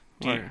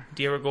 Do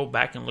you ever go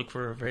back and look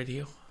for a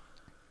video?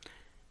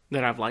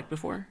 That I've liked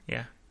before?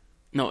 Yeah.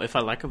 No, if I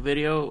like a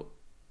video,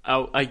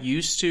 I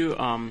used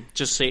to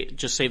just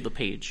save the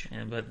page.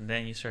 But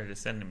then you started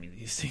sending me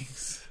these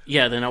things.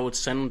 Yeah, then I would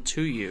send them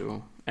to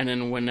you, and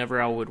then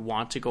whenever I would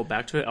want to go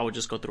back to it, I would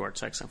just go through our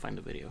text and find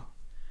the video.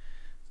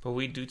 But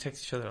we do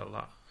text each other a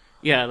lot.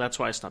 Yeah, that's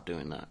why I stopped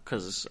doing that,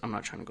 because I'm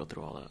not trying to go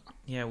through all that.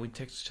 Yeah, we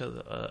text each other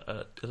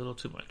a little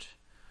too much.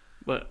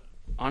 But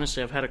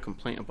honestly, I've had a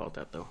complaint about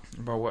that, though.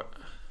 About what?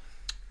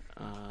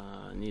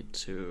 I need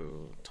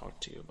to talk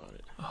to you about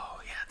it. Oh,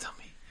 yeah, tell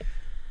me.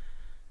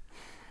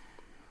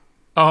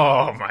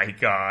 Oh, my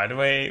God.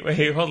 Wait,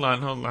 hold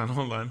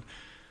on.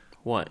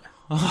 What?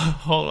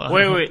 Hold on.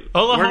 Wait.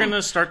 Hold on. We're going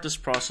to start this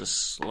process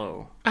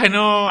slow. I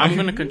know. I'm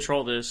going to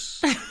control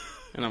this,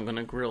 and I'm going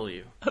to grill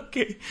you.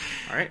 Okay.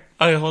 All right?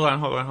 Okay, hold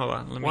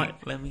on.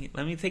 What? Let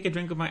me take a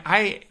drink of my...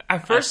 I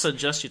First,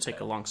 suggest you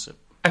take a long sip.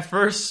 At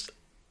first,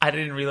 I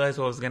didn't realize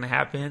what was going to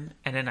happen,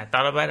 and then I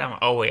thought about it. I'm like,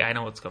 oh, wait, I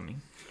know what's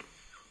coming.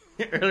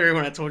 Earlier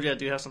when I told you I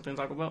do have something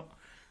to talk about,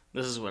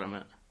 This is what I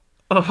meant.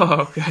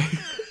 Oh, okay.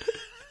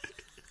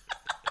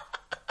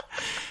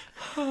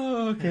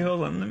 Oh, okay,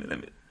 hold on. Let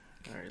me.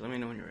 All right, let me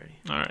know when you're ready.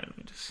 All right,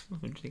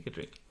 let me take a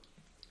drink.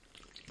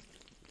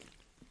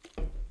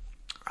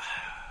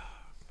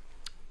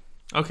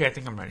 Okay, I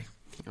think I'm ready.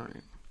 All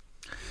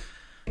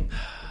right.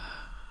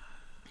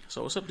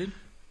 So what's up, dude?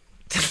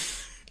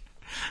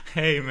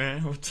 Hey,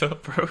 man, what's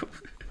up, bro?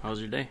 How was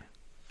your day?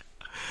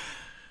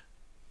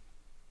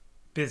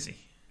 Busy.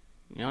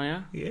 Oh,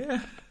 yeah?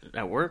 Yeah.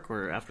 At work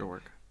or after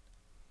work?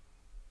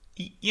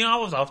 You know,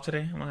 I was off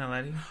today. I'm not gonna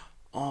lie to you.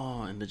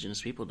 Oh,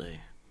 Indigenous People Day.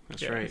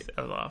 That's Yeah, right.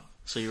 I was off.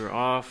 So you were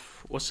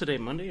off. What's today?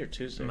 Monday or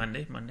Tuesday?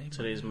 Monday.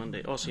 Today's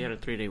Monday. Oh, so you had a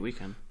 3-day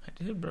weekend. I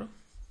did, bro.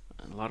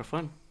 A lot of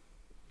fun.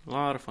 A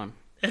lot of fun.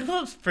 It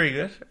was pretty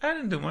good. I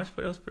didn't do much,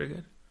 but it was pretty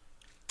good.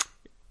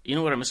 You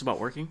know what I miss about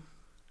working?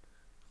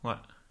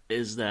 What?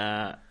 Is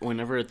that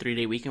whenever a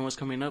 3-day weekend was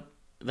coming up,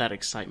 that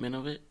excitement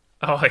of it,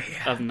 Oh,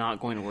 yeah. of not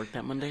going to work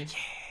that Monday.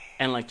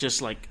 And like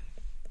just like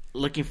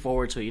looking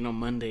forward to it, you know,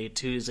 Monday,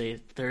 Tuesday,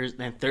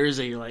 Thursday, and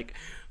Thursday you're like,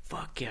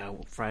 fuck yeah,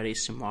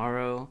 Friday's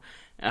tomorrow.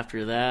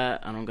 After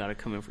that, I don't gotta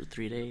come in for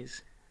 3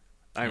 days.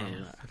 I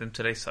remember that. But then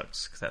today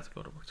sucks because I have to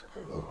go to work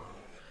tomorrow.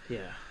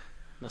 Yeah,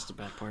 that's the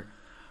bad part.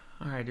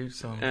 All right, dude.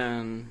 So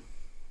And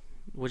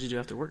what'd you do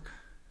after work?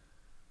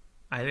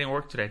 I didn't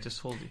work today. I just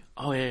told you.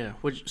 Oh yeah.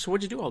 So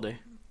what'd you do all day?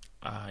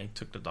 I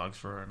took the dogs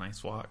for a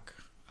nice walk.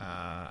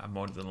 I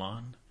mowed the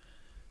lawn.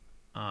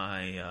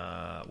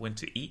 I went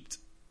to eat.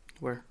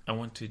 Where? I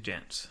went to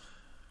Gents.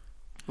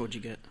 What'd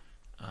you get?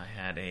 I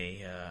had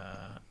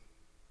a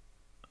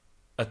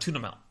tuna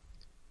melt.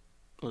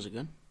 Was it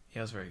good? Yeah,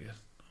 it was very good.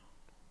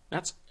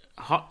 That's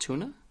hot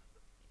tuna?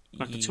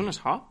 Like the tuna's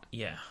hot?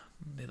 Yeah,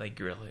 they like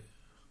grill it.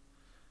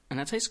 And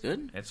that tastes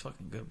good? It's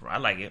fucking good, bro. I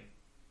like it.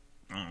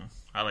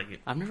 I like it.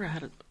 I've never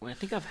had it. Well, I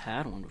think I've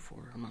had one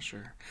before. I'm not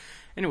sure.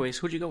 Anyways,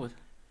 who'd you go with?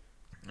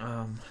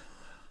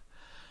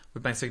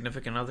 With my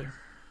significant other.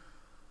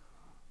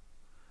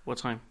 What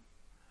time?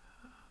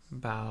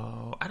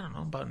 About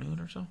noon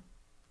or so.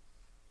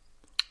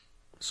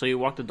 So you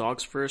walked the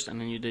dogs first, and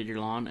then you did your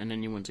lawn, and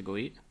then you went to go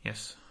eat?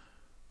 Yes.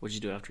 What'd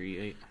you do after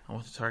you ate? I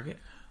went to Target.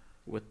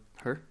 With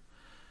her?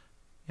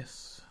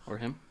 Yes. Or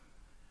him?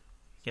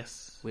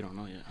 Yes. We don't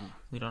know yet, huh?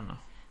 We don't know.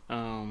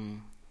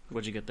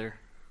 What'd you get there?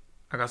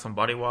 I got some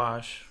body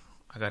wash.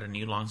 I got a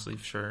new long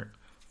sleeve shirt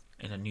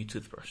and a new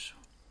toothbrush.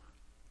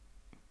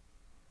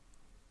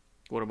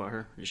 What about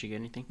her? Did she get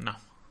anything? No.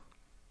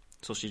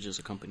 So she just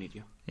accompanied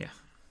you? Yeah.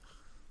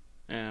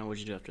 And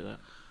what'd you do after that?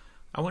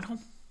 I went home.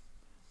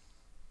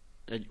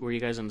 Were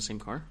you guys in the same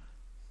car?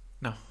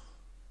 No.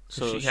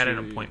 So she had an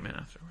appointment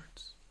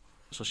afterwards.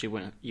 So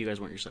you guys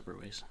went your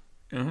separate ways.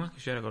 She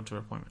had to go to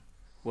her appointment.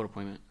 What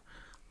appointment?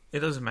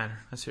 It doesn't matter.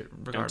 That's it.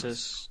 Regardless.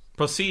 Dentist,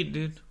 Proceed,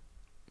 dude.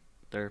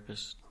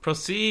 therapist,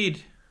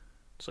 Proceed.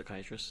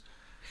 psychiatrist.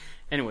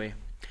 Anyway.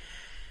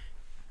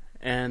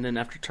 And then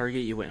after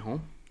Target, you went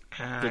home?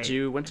 Did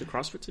you went to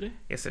CrossFit today?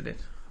 Yes, I did.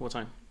 What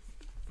time?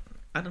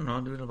 I don't know,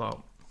 dude.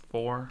 About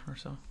 4 or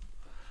so.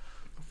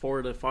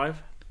 4 to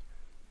 5?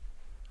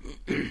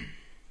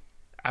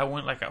 I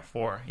went like at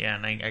 4. Yeah,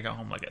 and I got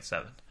home like at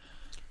 7.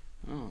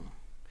 Oh.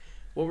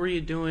 What were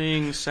you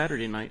doing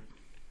Saturday night?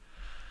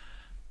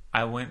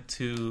 I went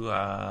to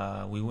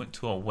we went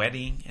to a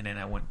wedding, and then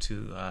I went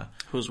to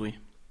Who's we?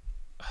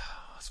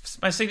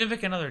 my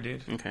significant other,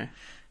 dude. Okay.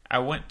 I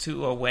went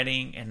to a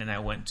wedding, and then I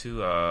went to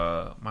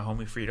my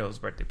homie Frito's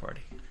birthday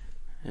party.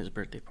 His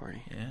birthday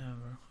party. Yeah,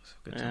 bro. It's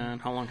a good time.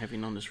 And how long have you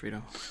known this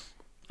Frito?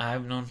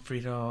 I've known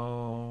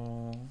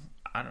Frito,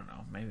 I don't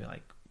know, maybe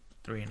like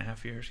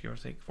 3.5 years, give or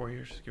take, 4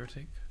 years, give or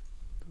take.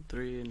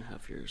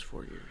 3.5 years,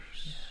 4 years.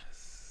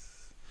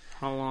 Yes.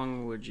 How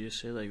long would you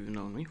say that you've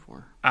known me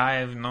for?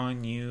 I've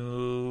known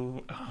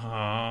you,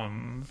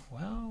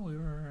 well, we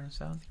were in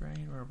 7th grade,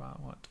 we were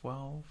about,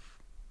 12?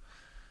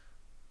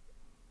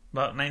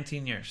 About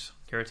 19 years,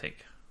 give or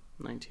take.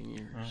 19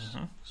 years.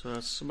 Uh-huh. So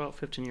that's about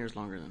 15 years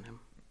longer than him.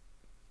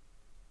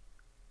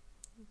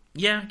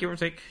 Yeah, give or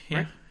take. Yeah,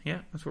 Right?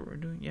 yeah, that's what we're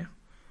doing, yeah.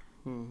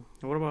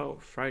 What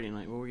about Friday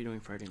night? What were you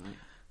doing Friday night?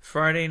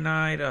 Friday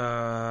night,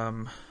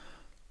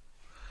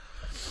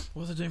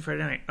 what was I doing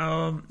Friday night?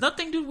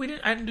 Nothing,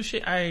 dude. I didn't do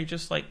shit. I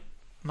just like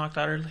knocked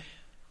out early.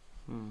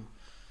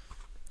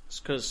 It's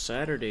because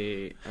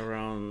Saturday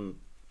around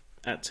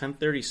at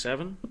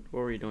 10:37. What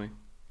were you doing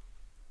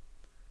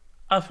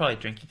I was probably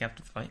drinking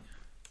after the fight.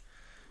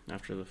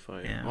 after the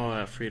fight? Yeah. Oh,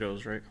 at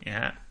Fritos, right?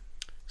 Yeah.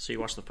 So you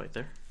watched the fight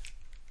there?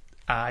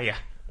 Yeah.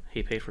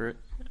 He paid for it.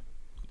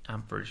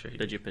 I'm pretty sure he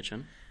Did did. you pitch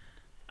in?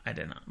 I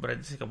did not, but I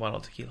did take a bottle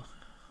of tequila.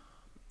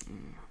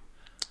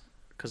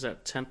 Because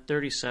at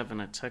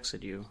 10:37, I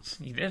texted you.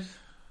 You did?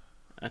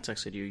 I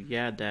texted you,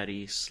 yeah,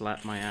 daddy,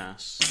 slap my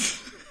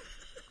ass.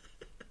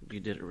 You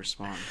didn't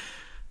respond.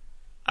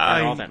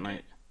 At all that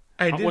night.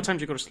 I did. What time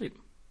did you go to sleep?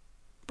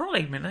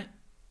 Probably like midnight.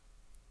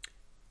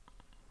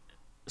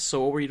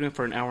 So what were you doing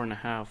for an hour and a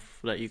half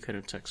that you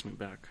couldn't text me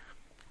back?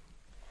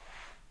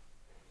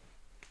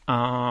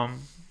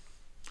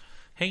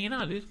 Hanging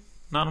out, dude.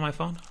 Not on my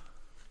phone.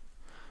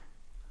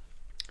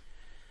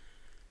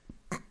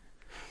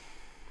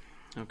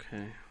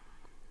 Okay.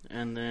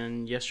 And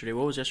then yesterday,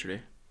 what was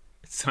yesterday?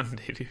 It's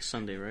Sunday, dude.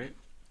 Sunday, right?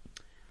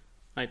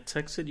 I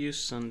texted you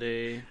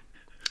Sunday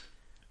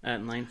at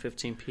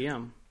 9:15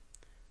 p.m.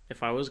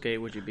 If I was gay,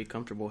 would you be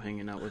comfortable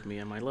hanging out with me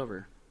and my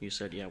lover? You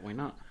said, yeah, why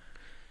not?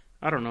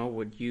 I don't know,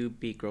 would you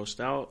be grossed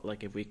out,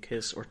 like if we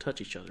kiss or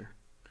touch each other?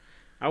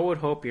 I would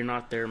hope you're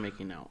not there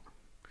making out.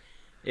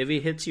 If he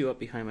hits you up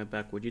behind my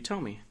back, would you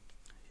tell me?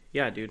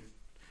 Yeah, dude.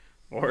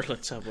 Or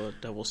let's have a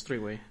devil's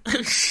three-way.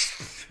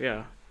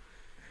 Yeah.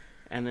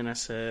 And then I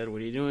said,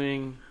 what are you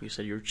doing? You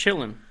said you're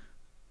chilling,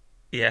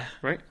 Yeah.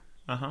 right?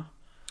 Uh-huh.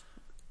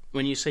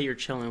 When you say you're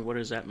chilling, what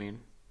does that mean?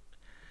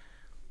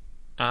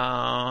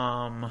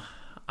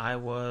 I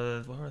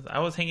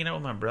was hanging out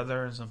with my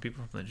brother and some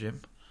people from the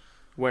gym.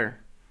 Where?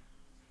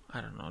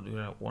 I don't know, dude,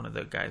 at one of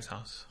the guys'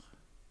 house.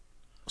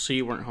 So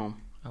you weren't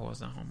home. I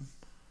wasn't home.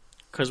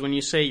 Because when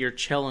you say you're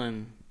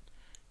chilling,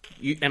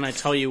 and I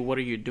tell you, what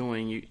are you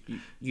doing?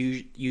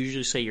 You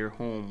usually say you're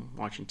home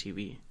watching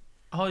TV.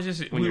 Oh, it's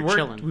just When we you're were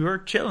chilling. We were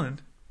chilling.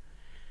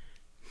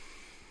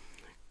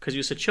 Because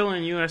you said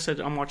chilling, I said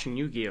I'm watching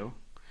Yu-Gi-Oh.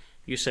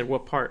 You said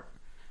what part?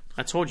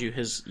 I told you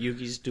his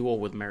Yugi's duel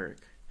with Merrick.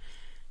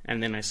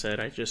 And then I said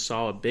I just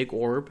saw a big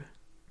orb,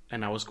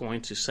 and I was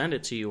going to send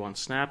it to you on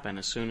Snap, and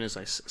as soon as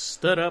I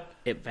stood up,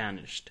 it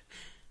vanished.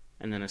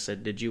 And then I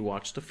said, did you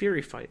watch the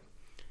Fury fight?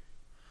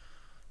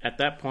 At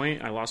that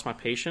point, I lost my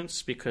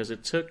patience because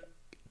it took,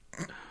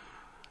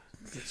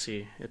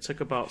 it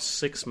took about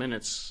 6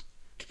 minutes,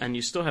 and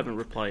you still haven't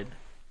replied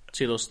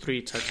to those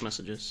 3 text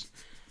messages.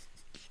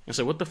 I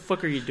said, what the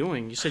fuck are you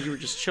doing? You said you were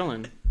just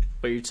chilling,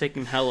 but you're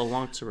taking hella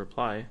long to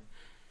reply.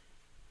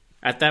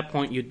 At that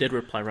point, you did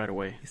reply right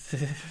away,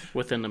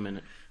 within a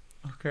minute.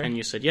 Okay. And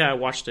you said, yeah, I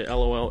watched it,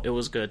 LOL, it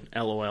was good,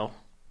 LOL.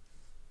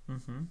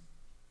 Mm-hmm.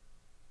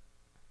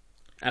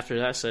 After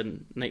that, I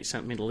said, Nate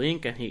sent me the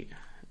link, and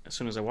as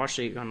soon as I watched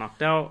it, he got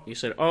knocked out. You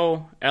said,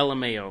 oh,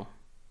 LMAO.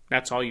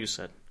 That's all you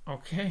said.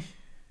 Okay.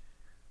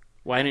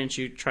 Why didn't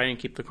you try and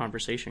keep the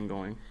conversation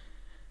going?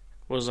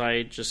 Was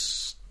I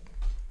just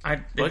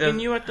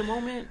bugging you at the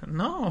moment?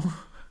 No.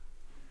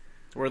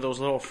 Were those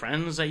little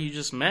friends that you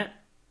just met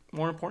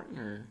more important?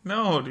 Or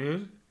No,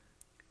 dude.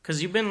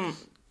 because you've been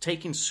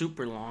taking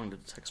super long to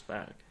text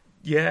back.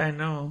 Yeah, I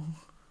know.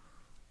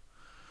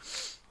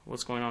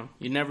 What's going on?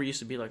 You never used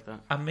to be like that.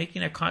 I'm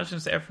making a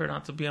conscious effort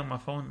not to be on my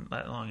phone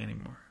that long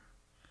anymore.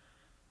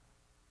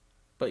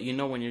 But you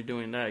know when you're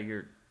doing that,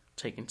 you're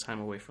taking time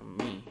away from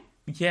me.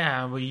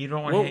 Yeah, but you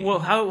don't want to... Well,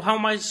 how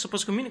am I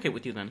supposed to communicate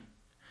with you then?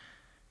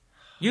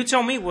 You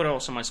tell me what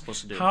else am I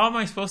supposed to do? How am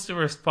I supposed to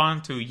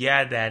respond to,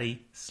 yeah,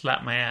 daddy,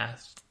 slap my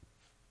ass?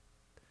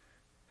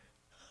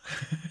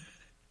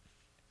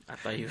 I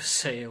thought you would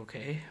say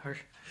okay.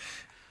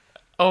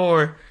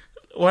 Or,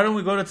 why don't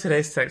we go to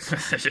today's text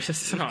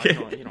messages? No,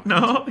 Okay. you don't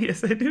No,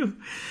 yes I do.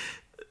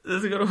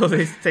 Let's go to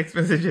today's text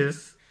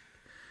messages.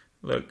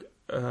 Look,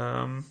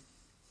 let's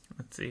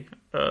see.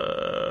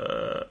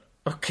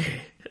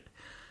 Okay.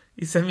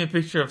 You sent me a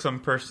picture of some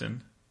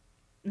person.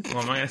 Well,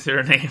 I'm not going to say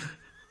her name.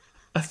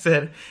 I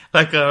said,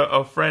 like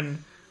a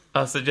friend,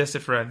 a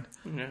suggested friend.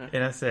 Yeah.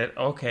 And I said,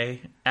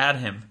 okay, add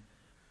him.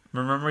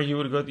 Remember you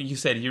would go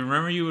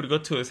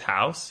to his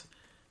house?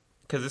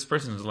 Because this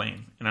person is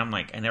lame. And I'm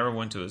like, I never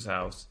went to his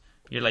house.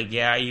 You're like,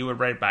 yeah, you would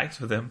write backs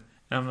with him.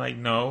 And I'm like,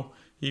 no.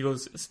 He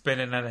goes, spend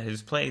a night at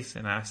his place.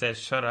 And I said,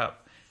 shut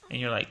up. And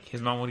you're like,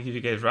 his mom would give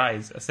you guys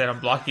rides. I said, I'm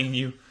blocking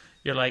you.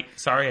 You're like,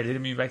 sorry, I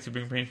didn't mean back to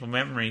bring painful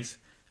memories.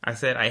 I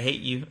said, I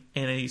hate you.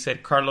 And then you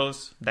said,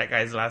 Carlos, that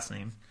guy's last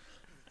name.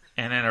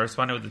 And then I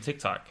responded with the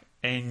TikTok.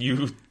 And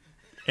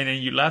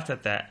then you laughed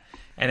at that.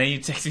 And then you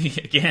texted me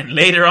again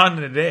later on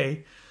in the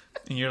day.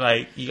 And you're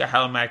like, you got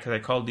hella mad because I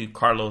called you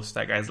Carlos,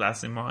 that guy's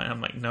last name. And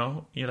I'm like,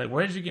 no. You're like,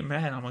 where did you get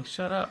mad? And I'm like,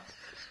 shut up.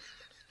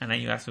 And then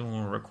you asked me when we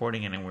were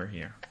recording and then we're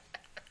here.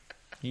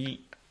 You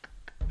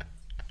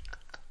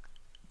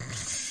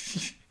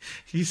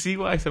see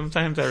why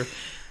sometimes I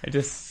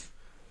just...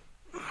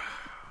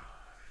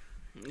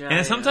 Yeah,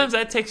 And sometimes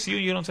I text you,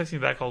 you don't text me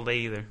back all day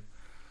either.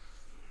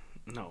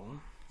 No.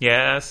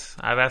 Yes,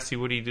 I've asked you,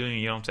 what are you doing?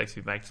 And you don't text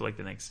me back till like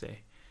the next day.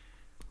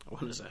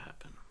 When does that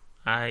happen?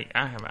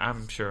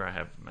 I'm sure I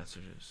have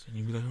messages. And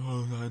you'd be like,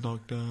 oh, I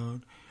knocked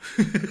out.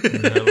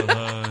 Hella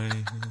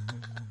high.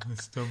 My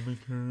stomach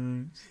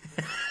hurts.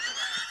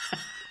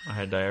 I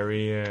had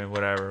diarrhea,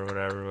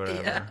 whatever.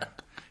 Yeah.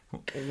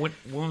 When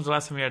was the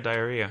last time you had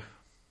diarrhea?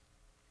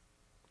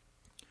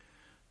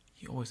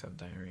 You always have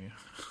diarrhea.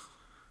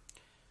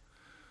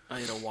 I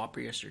ate a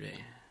Whopper yesterday.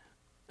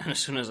 And as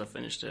soon as I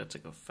finished it, I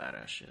took a fat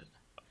ass shit.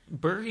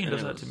 Burger King And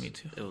does it that was- to me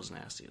too. It was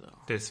nasty though.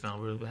 Did it smell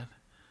really bad?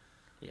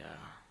 Yeah,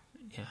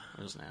 Yeah.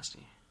 it was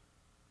nasty.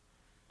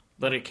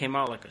 But it came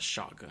out like a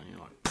shotgun. You're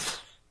like,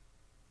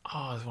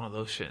 Oh, it's one of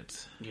those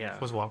shits. yeah,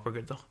 Was Whopper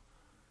good though?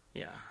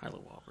 yeah. I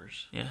love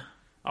Whoppers. Yeah.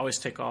 I always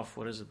take off.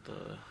 What is it?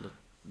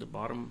 The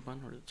bottom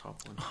bun or the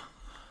top one?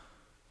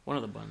 One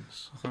of the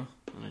buns, Uh-huh.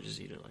 and I just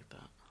eat it like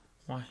that.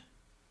 Why?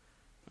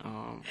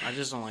 I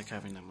just don't like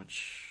having that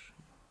much.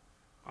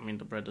 I mean,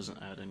 the bread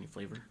doesn't add any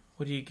flavor.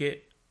 What do you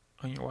get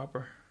on your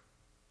Whopper?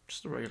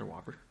 Just a regular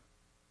Whopper.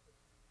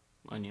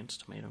 Onions,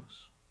 tomatoes.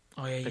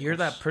 Oh yeah, Pickles. you're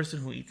that person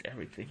who eats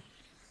everything.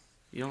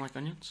 You don't like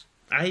onions?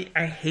 I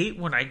hate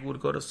when I would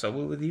go to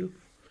Subway with you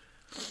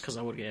Because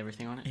I would get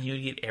everything on it. and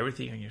you'd get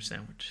everything on your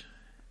sandwich.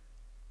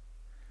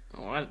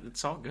 Well,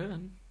 it's all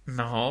good.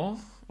 No,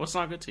 What's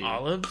not good to you?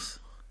 olives,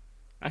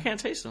 I can't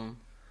taste them.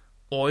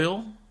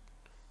 oil.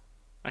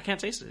 I can't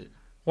taste it.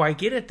 Why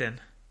get it then?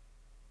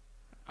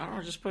 I don't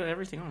know, just put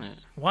everything on it.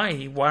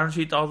 Why? Why don't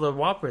you eat all the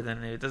Whopper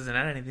then? It doesn't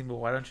add anything, but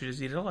why don't you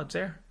just eat it all? It's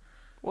there.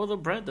 Well, the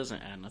bread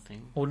doesn't add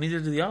nothing. Well, neither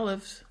do the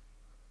olives.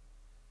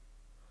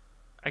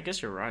 I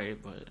guess you're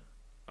right, but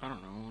I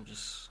don't know.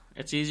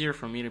 It's easier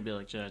for me to be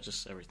like, yeah,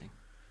 just everything.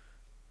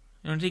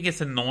 You don't think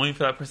it's annoying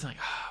for that person? Like,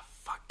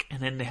 fuck.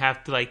 And then they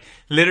have to, like,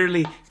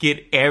 literally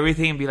get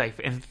everything and be like,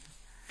 and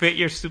fit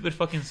your stupid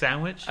fucking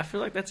sandwich? I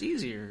feel like that's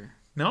easier.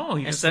 No.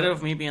 Instead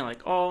of me being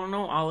like, oh,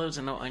 no olives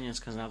and no onions,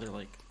 because now they're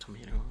like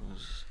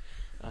tomatoes,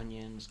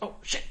 onions. Oh,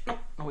 shit. No,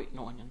 wait,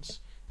 no onions.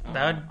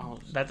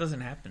 Olives. That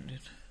doesn't happen, dude.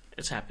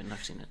 It's happened.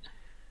 I've seen it.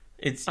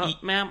 It's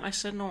Ma'am, I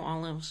said no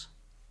olives.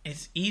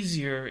 it's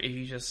easier if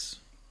you just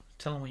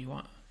tell them what you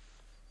want.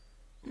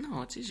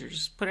 No, it's easier.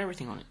 Just put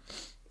everything on it.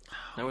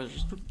 That was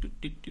just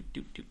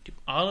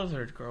Olives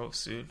are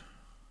gross, dude.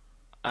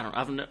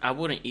 I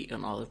wouldn't eat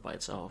an olive by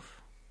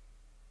itself.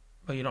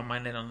 But you don't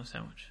mind it on the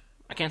sandwich.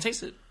 I can't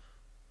taste it.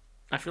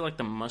 I feel like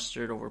the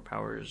mustard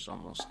overpowers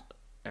almost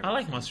everything. I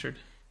like mustard.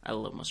 I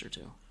love mustard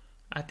too.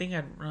 I think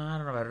I don't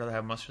know if I'd rather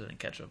have mustard than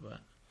ketchup, but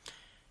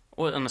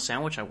Well, on a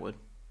sandwich, I would.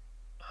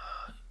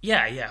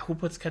 yeah. Who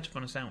puts ketchup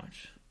on a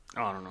sandwich?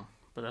 Oh, I don't know.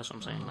 But that's what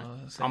I'm saying.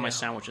 Like, so all my yeah.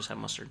 sandwiches have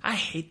mustard. I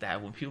hate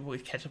that when people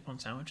put ketchup on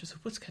sandwiches. Who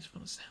puts ketchup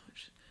on a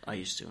sandwich? I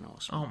used to when I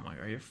was small. Oh my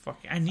god, you're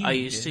fucking. I knew I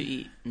you used did. to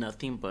eat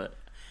nothing but.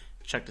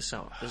 Check this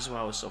out. This is why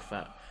I was so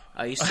fat.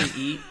 I used to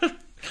eat.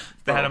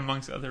 That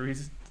amongst other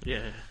reasons.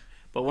 Yeah.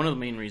 But one of the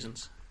main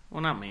reasons.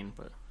 Well, not main,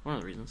 but one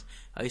of the reasons.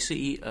 I used to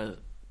eat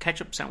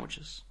ketchup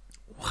sandwiches.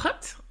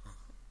 What?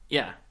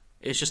 Yeah.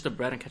 It's just the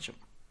bread and ketchup.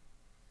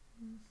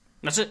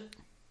 That's it.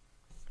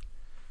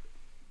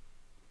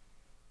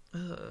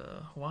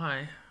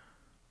 Why?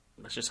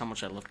 That's just how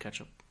much I love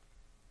ketchup.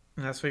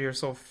 And that's why you're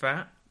so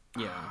fat?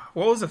 Yeah.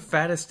 What was the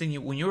fattest thing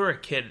when you were a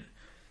kid?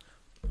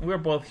 We were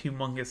both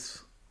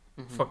humongous,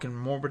 fucking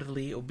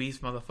morbidly obese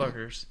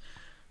motherfuckers.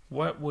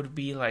 What would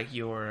be like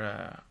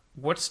your,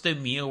 what's the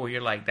meal where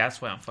you're like,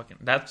 that's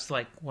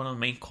like one of the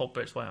main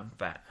culprits why I'm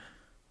fat?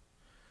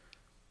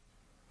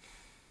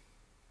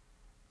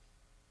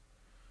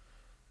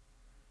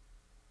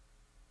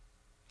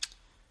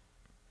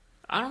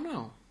 I don't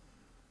know.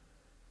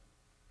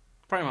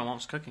 Probably my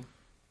mom's cooking.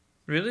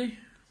 Really?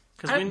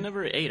 Because we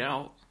never ate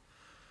out.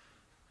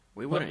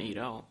 We wouldn't eat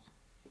out.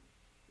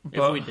 If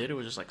But- we did, it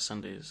was just like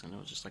Sundays, and it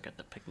was just like at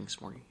the picking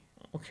morning.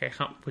 Okay,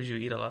 how would you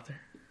eat a lot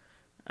there?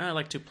 I had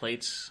like 2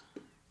 plates.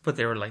 But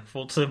they were like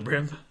full to the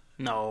brim.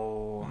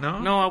 No. No?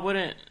 No, I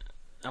wouldn't.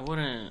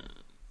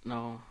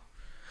 No.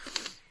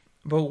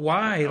 But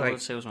why? I Like,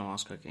 would say it was my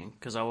mom's cooking.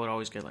 Because I would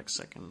always get like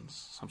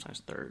seconds, sometimes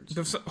thirds.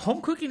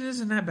 home cooking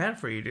isn't that bad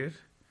for you, dude.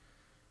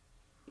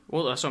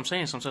 Well, that's what I'm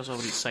saying. Sometimes I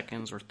would eat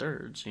seconds or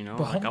thirds, you know?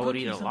 But Like home I would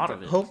eat a cooking's lot not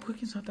of it. Home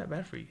cooking's not that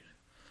bad for you.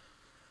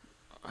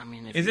 I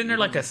mean, if Isn't you there eat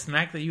like a them-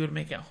 snack that you would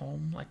make at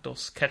home? Like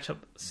those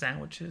ketchup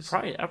sandwiches?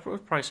 I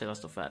would probably say that's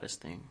the fattest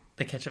thing.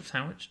 The ketchup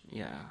sandwich?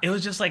 Yeah. It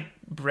was just like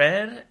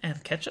bread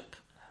and ketchup?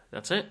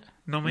 That's it.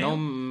 No mayo? No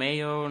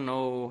mayo,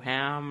 no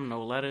ham,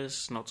 no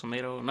lettuce, no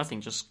tomato,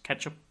 nothing. Just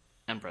ketchup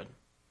and bread.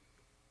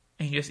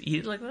 And you just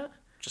eat it like that?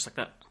 Just like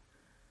that.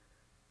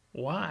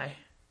 Why?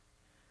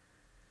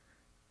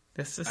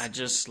 I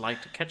just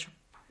like the ketchup.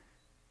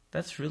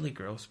 That's really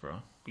gross, bro.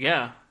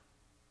 Yeah.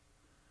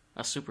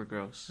 That's super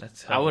gross.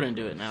 That's I wouldn't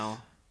do it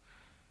now.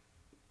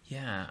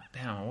 Yeah,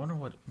 damn, I wonder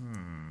what...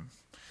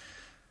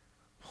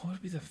 What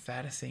would be the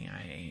fattest thing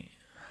I ate?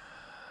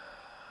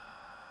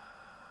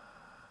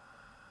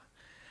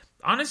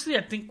 Honestly,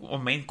 I think a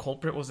main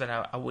culprit was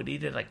that I would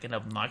eat like an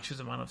obnoxious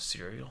amount of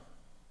cereal.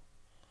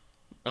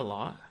 A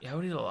lot. Yeah, I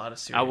would eat a lot of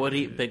cereal. I would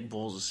eat dude. big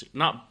bowls of cereal.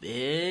 Not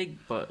big,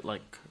 but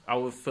like I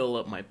would fill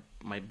up my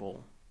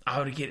bowl.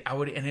 And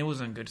it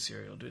wasn't good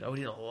cereal, dude. I would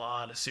eat a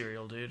lot of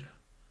cereal, dude.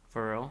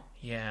 For real?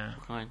 Yeah.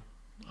 Fine.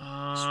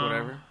 Just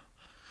whatever.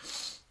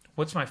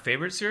 What's my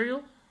favorite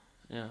cereal?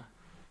 Yeah.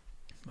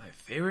 My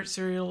favorite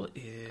cereal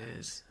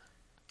is...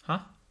 Huh?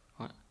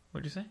 What?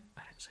 What'd you say?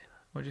 I didn't say that.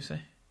 What'd you say?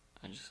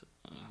 I just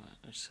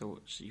so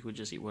you would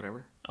just eat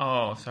whatever.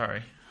 Oh,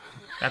 sorry.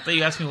 I thought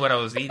you asked me what I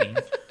was eating.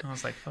 I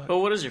was like, fuck. But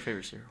what is your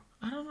favorite cereal?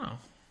 I don't know.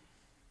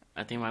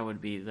 I think mine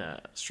would be the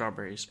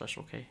strawberry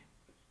Special K.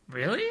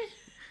 Really?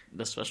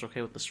 The Special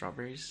K with the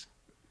strawberries.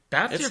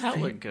 That's It's your hella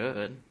favorite.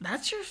 good.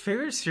 That's your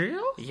favorite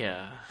cereal?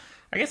 Yeah.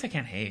 I guess I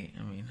can't hate.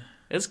 I mean,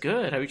 It's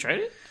good. Have you tried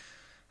it?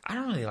 I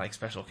don't really like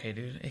Special K,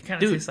 dude. It kind of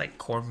Dude. tastes like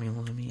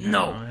cornmeal to me. I don't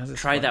No. know. It has this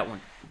Try fun- that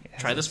one. it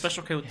has Try the this-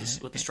 Special K with it the has-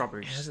 with the It has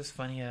strawberries. this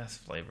funny ass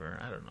flavor.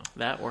 I don't know.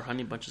 That or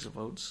Honey Bunches of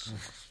Oats.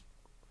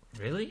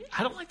 Really?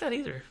 I don't like that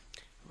either.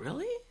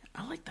 Really?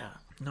 I like that.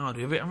 No,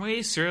 dude. If I'm gonna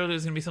eat cereal,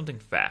 there's gonna be something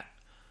fat.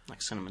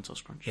 Like Cinnamon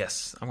Toast Crunch.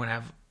 Yes, I'm gonna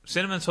have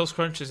Cinnamon Toast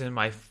Crunch is in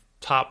my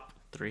top.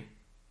 3.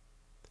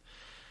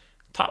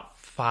 Top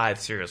 5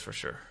 cereals for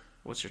sure.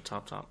 What's your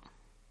top?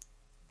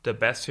 The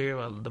best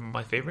cereal,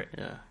 my favorite,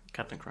 Yeah,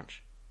 Captain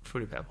Crunch.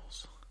 Fruity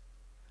Pebbles.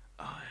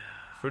 Oh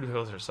yeah. Fruity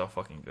Pebbles are so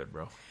fucking good,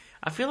 bro.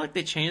 I feel like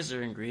they changed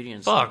their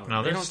ingredients. Fuck though.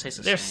 no, they they're, don't taste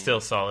the they're same.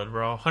 still solid,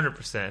 bro.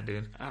 100%,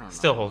 dude. I don't know.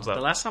 Still holds up.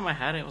 The last time I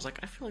had it, I was like,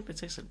 I feel like they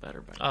tasted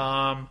better back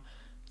then.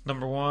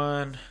 Number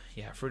 1,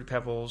 yeah, Fruity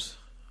Pebbles.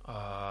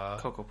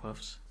 Cocoa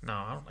Puffs. No,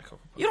 I don't like Cocoa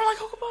Puffs. You don't like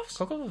Cocoa Puffs?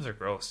 Cocoa Puffs are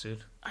gross,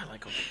 dude. I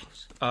like Cocoa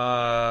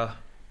Puffs.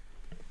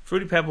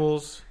 Fruity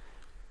Pebbles,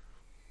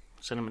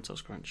 Cinnamon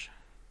Toast Crunch.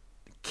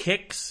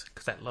 Kix,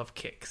 because I love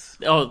Kix.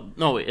 Oh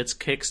no, it's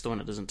Kix. The one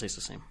that doesn't taste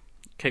the same.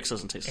 Kix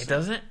doesn't taste the It same.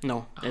 doesn't?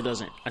 No, it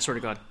doesn't. I swear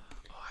to God,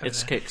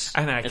 it's Kix.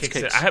 I know, It's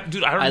Kix. I have,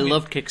 dude. I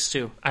love Kix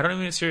too. I don't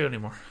even eat cereal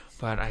anymore,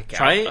 but I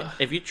Try it.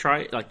 If you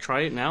try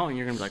it now, and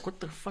you're gonna be like, "What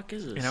the fuck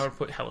is this?" And I would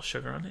put hella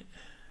sugar on it.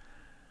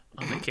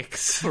 On the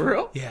Kix. For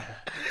real? Yeah.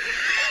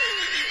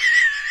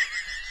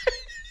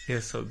 It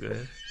was so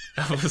good.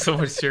 I put so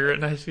much sugar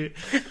in that shit.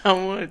 How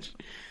much?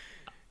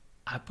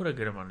 I put a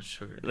good amount of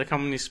sugar. Like how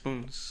many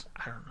spoons?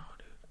 I don't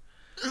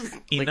know,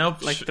 dude.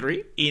 Enough. Like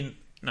 3?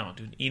 No,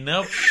 dude.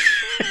 Enough.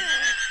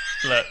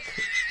 Look,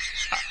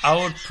 I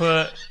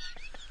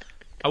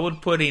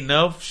would put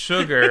enough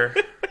sugar.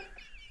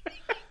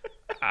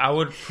 I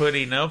would put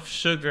enough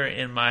sugar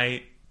in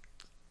my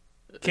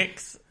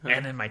Kicks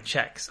and in my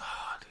Chex.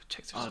 Oh, dude,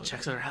 Chex are so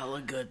Chex good. are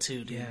hella good too,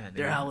 dude. Yeah, dude.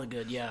 They're hella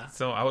good. Yeah.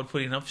 So I would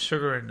put enough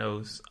sugar in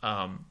those,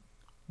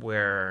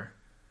 where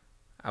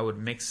I would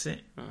mix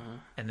it,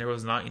 and there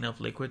was not enough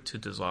liquid to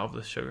dissolve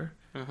the sugar.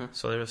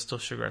 So there was still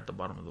sugar at the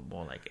bottom of the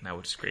bowl, and I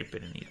would scrape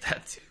it and eat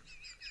that too.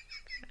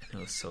 And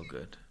it was so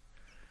good.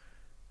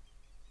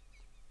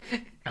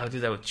 I would do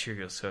that with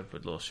Cheerios, so I'd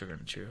put a little sugar in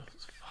the Cheerios.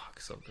 Fuck,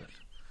 so good.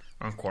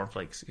 Or on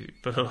cornflakes, dude.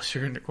 Put a little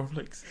sugar in the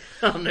cornflakes.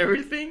 On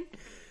everything.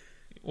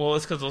 Well,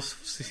 it's because those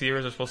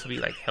cereals are supposed to be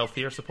like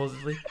healthier,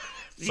 supposedly.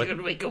 It's You're like,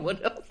 gonna make it one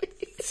healthy.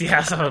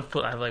 yeah, so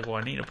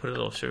I need to put a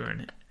little sugar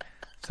in it.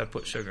 So I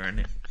put sugar in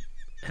it.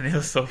 And it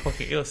was so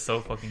fucking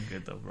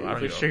good though, bro. I don't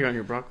Put give sugar on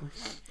your broccoli.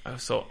 I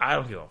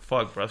don't give a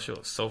fuck, bro. That shit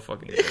was so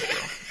fucking good,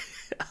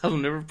 bro. I'll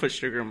never put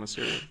sugar on my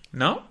cereal.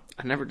 No?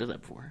 I never did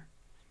that before.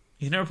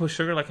 You never put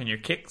sugar like in your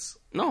Kicks?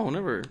 No,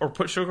 never. Or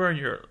put sugar on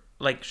your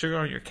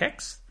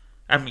Keks?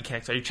 I mean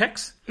Keks. Are you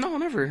Chex? No,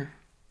 never.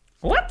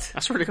 What? I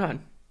swear to God.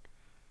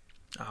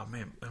 Oh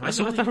man. That's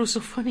what I thought it was so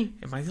funny.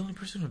 Am I the only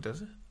person who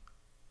does it?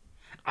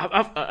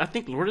 I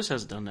think Lourdes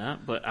has done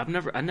that, but I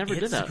never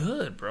did that. It's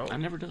good, bro. I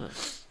never did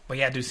that. But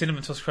yeah, dude,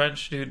 Cinnamon Toast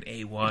Crunch, dude,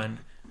 A1.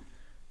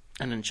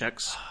 And then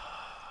Chex,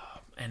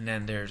 And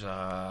then there's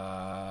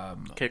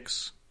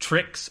Kicks.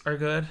 Tricks are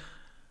good.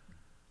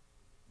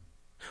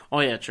 Oh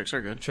yeah, Tricks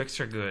are good. Tricks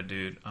are good,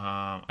 dude.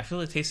 I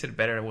feel it tasted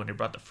better when they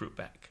brought the fruit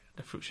back,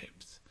 the fruit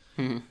shapes.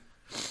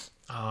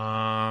 Mm-hmm.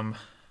 Um,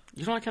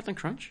 You don't like Captain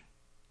Crunch?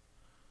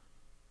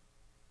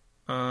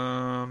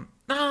 no,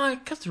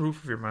 it cuts the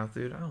roof of your mouth,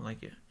 dude. I don't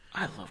like it.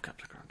 I love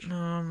Captain Crunch. No,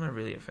 I'm not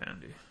really a fan,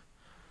 dude. You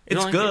It's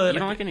don't like good. You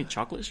don't like any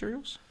chocolate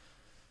cereals?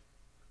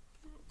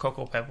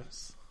 Cocoa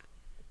Pebbles.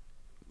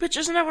 Bitch,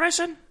 isn't that what I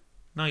said?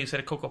 No, you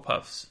said Cocoa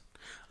Puffs.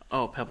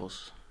 Oh,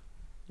 Pebbles.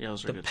 Yeah,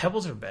 those are The good.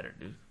 Pebbles are better,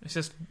 dude. It's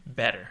just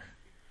better.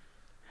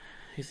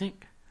 You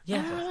think?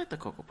 Yeah. I like the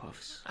Cocoa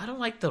Puffs. I don't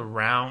like the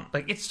round.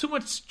 Like, it's too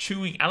much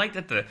chewing. I like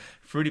that the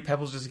Fruity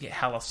Pebbles just get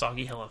hella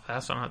soggy hella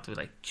fast, so I don't have to,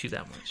 like, chew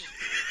that much.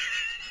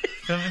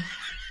 Feel me?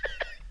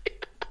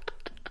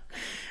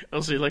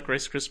 Also, you like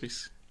Rice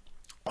Krispies?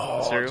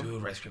 Oh, Cereal?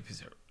 dude, Rice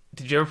Krispies are...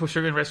 Did you ever put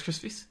sugar in Rice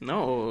Krispies?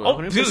 No, Oh, I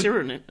wouldn't dude. put sugar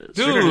in it.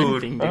 Sugar in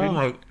anything, dude. Oh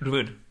my...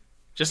 Dude.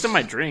 Just in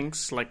my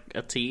drinks, like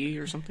a tea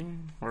or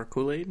something, or a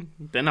Kool-Aid.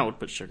 Then I would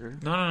put sugar,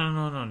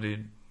 No,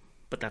 dude.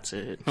 but that's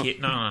it.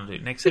 No,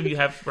 dude. Next time you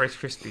have Rice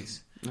Krispies,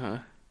 Uh,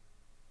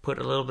 put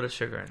a little bit of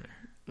sugar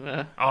in there.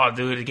 uh, Oh,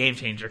 dude, a game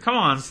changer. Come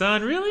on,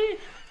 son. Really?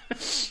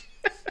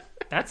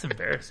 That's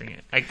embarrassing.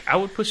 I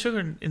would put sugar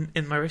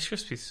in my Rice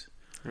Krispies.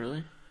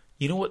 really?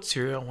 You know what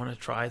cereal I want to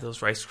try?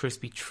 Those Rice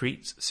Krispie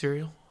Treats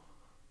cereal.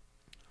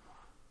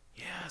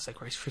 Yeah, it's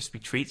like Rice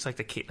Krispie Treats, like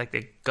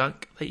the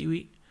gunk that you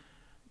eat.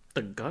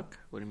 The gunk?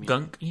 What do you mean?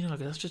 Gunk, you know,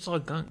 that's just all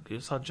gunk, dude.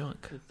 It's all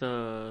junk.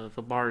 The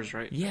bars,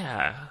 right?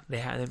 Yeah,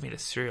 they made a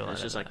cereal.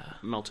 It's out just of like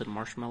that. melted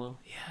marshmallow.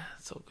 Yeah,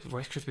 so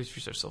Rice Krispie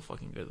Treats are so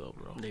fucking good though,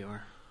 bro. They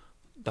are.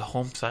 The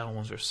home style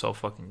ones are so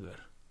fucking good.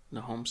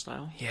 The home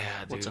style?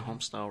 Yeah, dude. What's a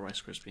home style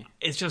Rice Krispie?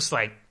 It's just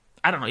like,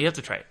 I don't know. You have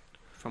to try it.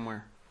 From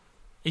where?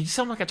 You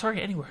sell them like at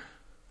Target anywhere.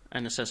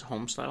 And it says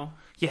home style?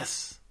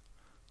 Yes,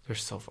 they're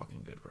so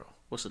fucking good, bro.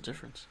 What's the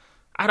difference?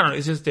 I don't know.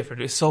 It's just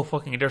different. It's so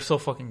fucking. They're so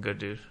fucking good,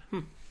 dude.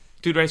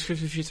 Dude, Rice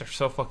Krispie Treats are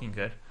so fucking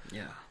good.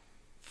 Yeah.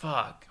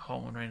 Fuck, I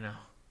want one right now.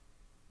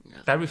 Yeah.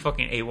 That'd be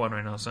fucking A1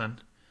 right now, son.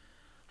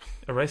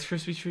 A Rice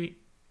Krispie treat.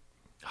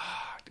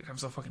 Ah, dude, I'm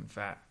so fucking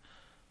fat.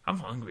 I'm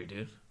hungry,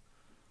 dude.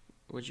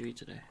 What'd you eat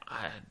today?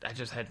 I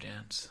just had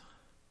dance.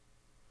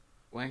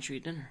 Why didn't you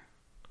eat dinner?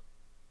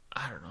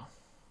 I don't know.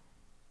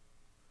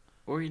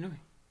 What were you doing?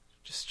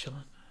 Just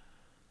chilling.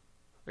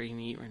 Are you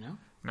gonna eat right now?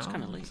 No, It's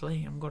kind of late. It's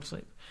late. I'm going to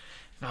sleep.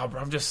 No, bro,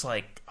 I'm just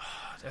like,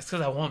 that's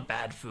because I want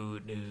bad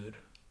food, dude.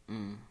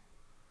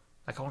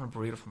 Like, I want a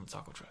burrito from the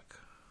taco truck.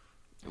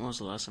 When was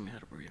the last time you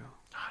had a burrito?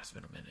 Ah, it's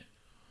been a minute.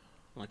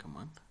 Like a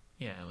month?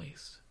 Yeah, at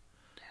least.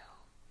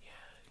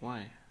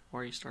 Why?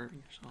 Why are you starving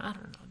yourself? I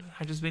don't know, dude.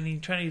 I just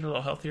been trying to eat a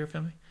little healthier,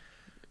 feel me?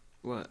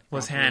 What?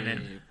 What's broccoli,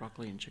 happening?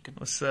 Broccoli and chicken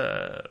What's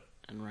and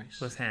rice.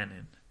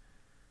 happening?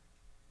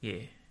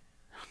 Yeah.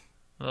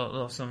 A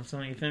little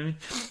something, you feel me?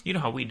 You know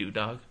how we do,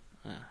 dog.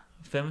 Yeah.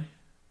 Feel me?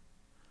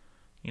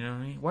 You know what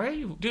I mean? Why are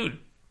you... Dude.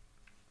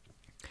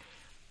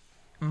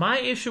 My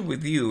issue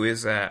with you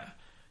is that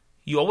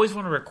you always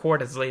want to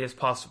record as late as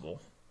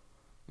possible.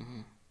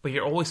 Mm-hmm. But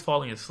you're always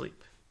falling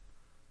asleep.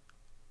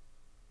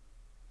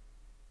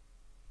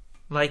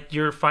 Like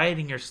you're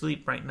fighting your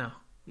sleep right now.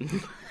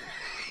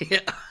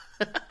 Yeah.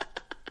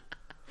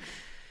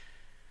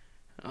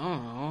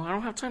 Oh, I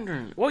don't have time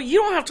during... Well, you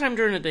don't have time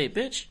during the day,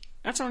 bitch.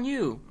 That's on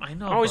you. I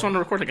know. I always but- want to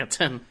record like at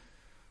 10.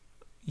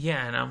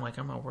 Yeah, and I'm like,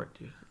 I'm at work,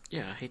 dude.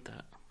 Yeah, I hate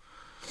that.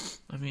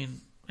 I mean,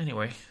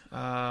 anyway,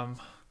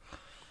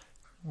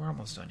 we're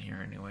almost done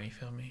here anyway, you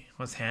feel me?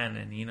 What's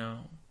happening, you know?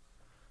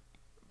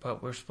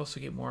 But we're supposed to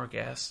get more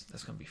guests.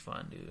 That's going to be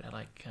fun, dude. I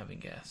like having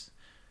guests.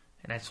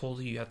 And I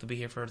told you have to be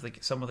here for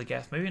some of the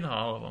guests. Maybe not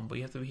all of them, but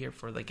you have to be here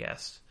for the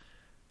guests.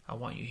 I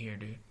want you here,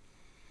 dude.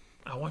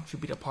 I want you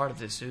to be a part of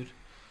this, dude.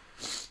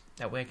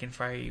 That way I can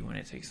fire you when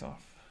it takes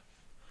off.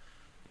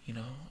 You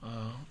know,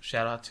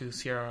 shout out to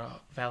Sierra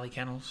Valley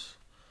Kennels.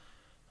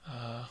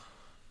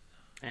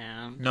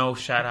 And No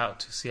shout out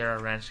to Sierra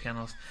Ranch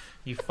Kennels.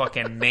 You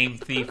fucking name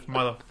thief,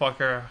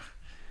 motherfucker.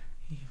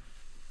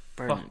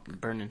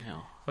 burn in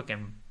hell.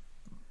 Fucking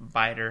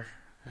biter.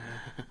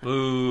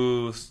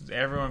 Boo.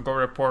 Everyone go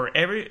report.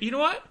 You know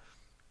what?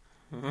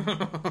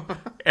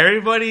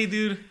 Everybody,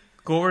 dude,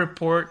 go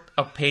report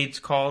a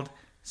page called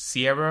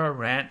Sierra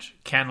Ranch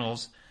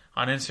Kennels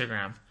on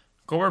Instagram.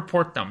 Go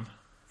report them.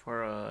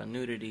 For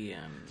nudity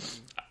and...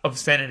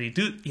 Obscenity.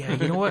 Dude, yeah,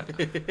 you know what?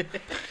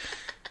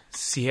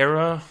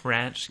 Sierra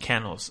Ranch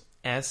Kennels.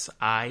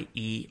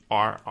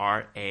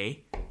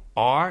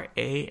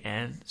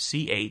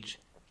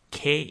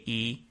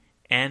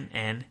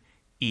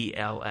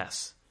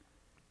 SIERRARANCHKENNELS.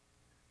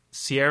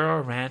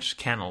 Sierra Ranch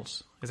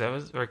Kennels. Is that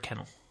what? Or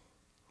kennel?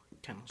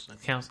 Kennels.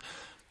 Kennels.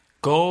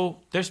 Go.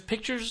 There's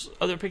pictures,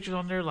 other pictures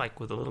on there, like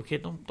with a little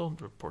kid.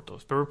 Don't report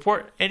those. But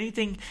report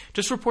anything.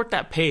 Just report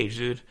that page,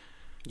 dude,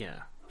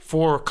 Yeah.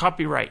 for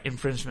copyright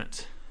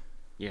infringement.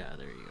 Yeah,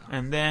 there you go.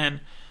 And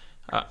then,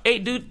 hey,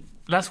 dude,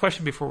 last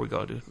question before we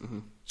go, dude. Mm-hmm.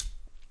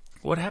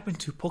 What happened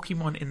to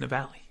Pokemon in the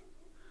Valley?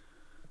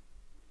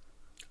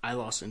 I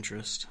lost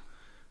interest.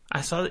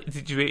 I saw.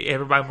 Did you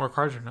ever buy more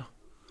cards or no?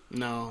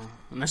 No.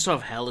 And I still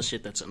have hella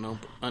shit that's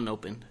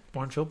unopened.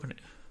 Why don't you open it?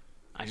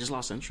 I just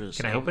lost interest.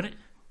 Can I open it?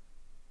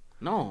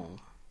 No.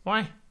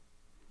 Why?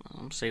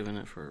 I'm saving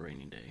it for a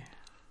rainy day.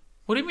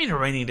 What do you mean a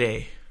rainy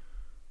day?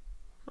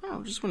 I don't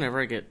know, just whenever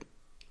I get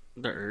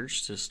the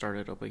urge to start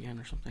it up again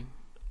or something.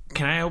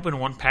 Can I open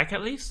one pack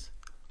at least?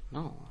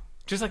 No.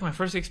 Just like my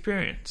first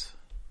experience.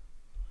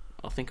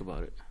 I'll think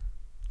about it.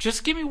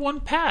 Just give me one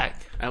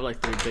pack. I have like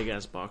 3 big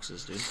ass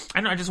boxes, dude.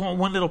 I know. I just want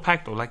one little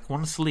pack though, like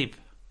one to sleep.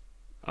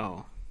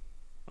 Oh.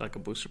 Like a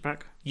booster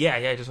pack? Yeah.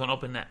 I just want to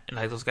open that. And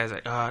like those guys,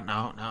 like, oh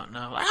no.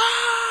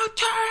 Ah,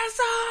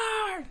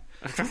 Charizard!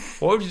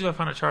 What would you do if I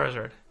found a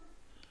Charizard?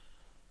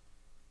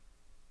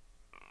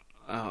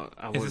 I Is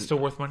wouldn't. it still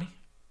worth money?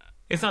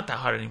 It's not that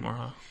hard anymore,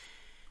 huh?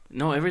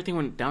 No, everything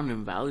went down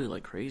in value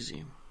like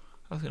crazy.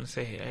 I was gonna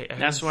say.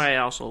 That's why I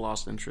also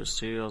lost interest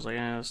too. I was like,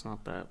 it's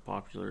not that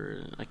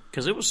popular. Like,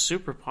 cause it was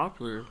super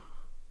popular.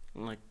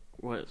 Like,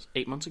 what,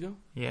 8 months ago?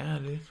 Yeah,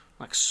 dude.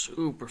 Like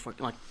super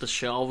fucking. Like the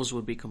shelves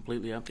would be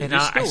completely empty. And They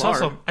I still saw are.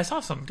 some. I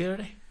saw some the other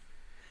day.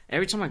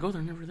 Every time I go,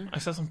 they're never there. I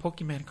saw some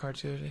Pokemon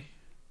cards the other day.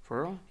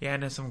 For real? Yeah,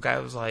 and then some guy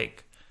was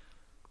like,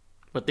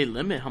 But they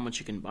limit how much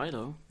you can buy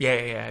though.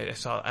 "Yeah." I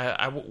saw.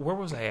 Where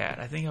was I at?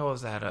 I think I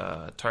was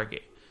at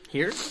Target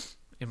Here,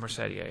 in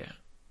Merced. Yeah.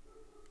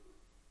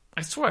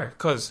 I swear,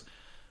 because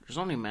there's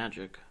only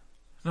Magic.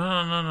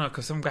 no,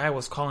 because some guy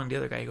was calling the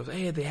other guy. He goes,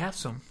 "Hey, they have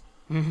some."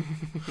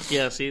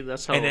 Yeah, see,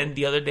 that's how. And then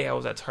the other day I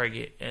was at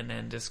Target, and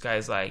then this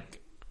guy's like,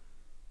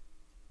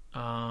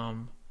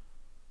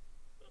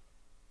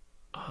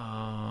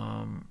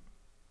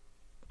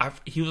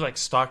 he was like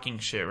stocking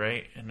shit,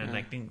 right? And then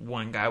I think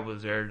one guy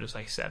was there just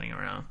like standing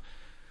around,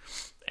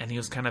 and he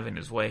was kind of in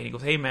his way. He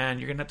goes, "Hey man,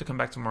 you're gonna have to come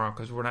back tomorrow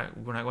because we're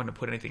not going to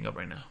put anything up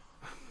right now."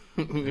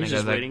 You're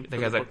just waiting for the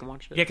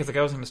Pokemon shit. Yeah, because the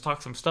guy was going to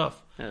stock some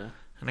stuff. Yeah.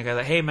 And the guy's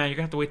like, "Hey man, you're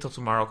gonna have to wait till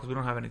tomorrow because we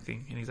don't have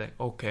anything." And he's like,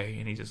 "Okay,"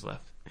 and he just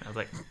left. And I was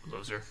like,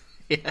 "Loser."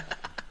 Yeah.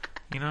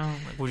 You know,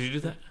 like, would you do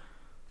that?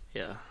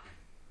 Yeah.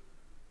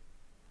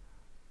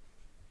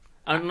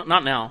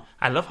 Not now.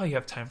 I love how you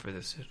have time for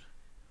this, dude.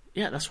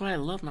 Yeah, that's why I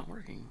love not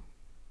working.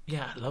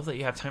 Yeah, I love that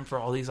you have time for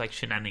all these like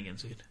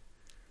shenanigans, dude.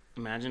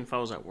 Imagine if I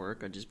was at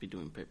work, I'd just be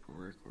doing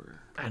paperwork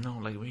or I know,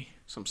 like me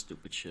some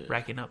stupid shit.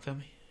 racking up, feel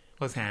me?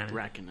 What's happening?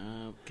 Racking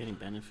up, getting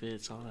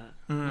benefits, all that.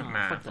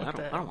 Nah, fuck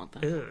that. I don't want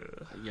that.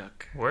 Ugh.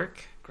 Yuck.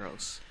 Work?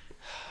 Gross.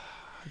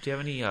 Do you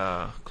have any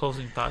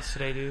closing thoughts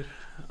today, dude?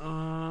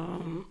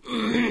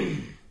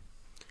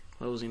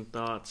 Closing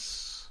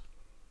thoughts.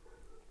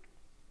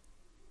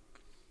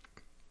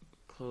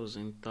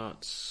 Closing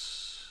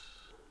thoughts.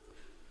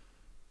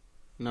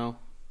 No,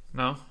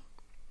 No?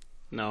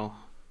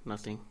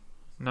 nothing.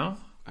 No?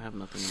 I have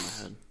nothing in my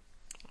head.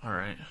 All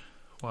right.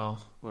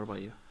 Well, What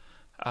about you?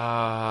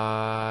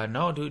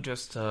 no, dude,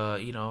 just,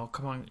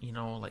 come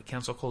on, like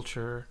cancel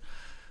culture.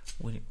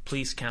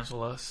 Please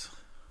cancel us.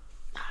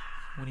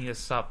 We need to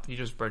stop. You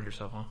just burned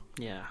yourself, huh?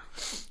 Yeah.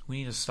 We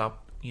need to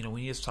stop. We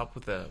need to stop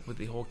with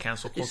the whole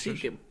cancel You see,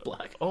 culture. get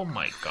black. Oh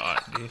my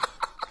god, dude.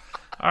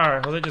 All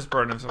right, well, they just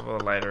burned himself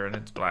with a lighter and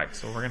it's black,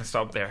 so we're gonna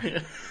stop there.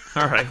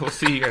 All right, we'll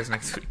see you guys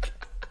next week.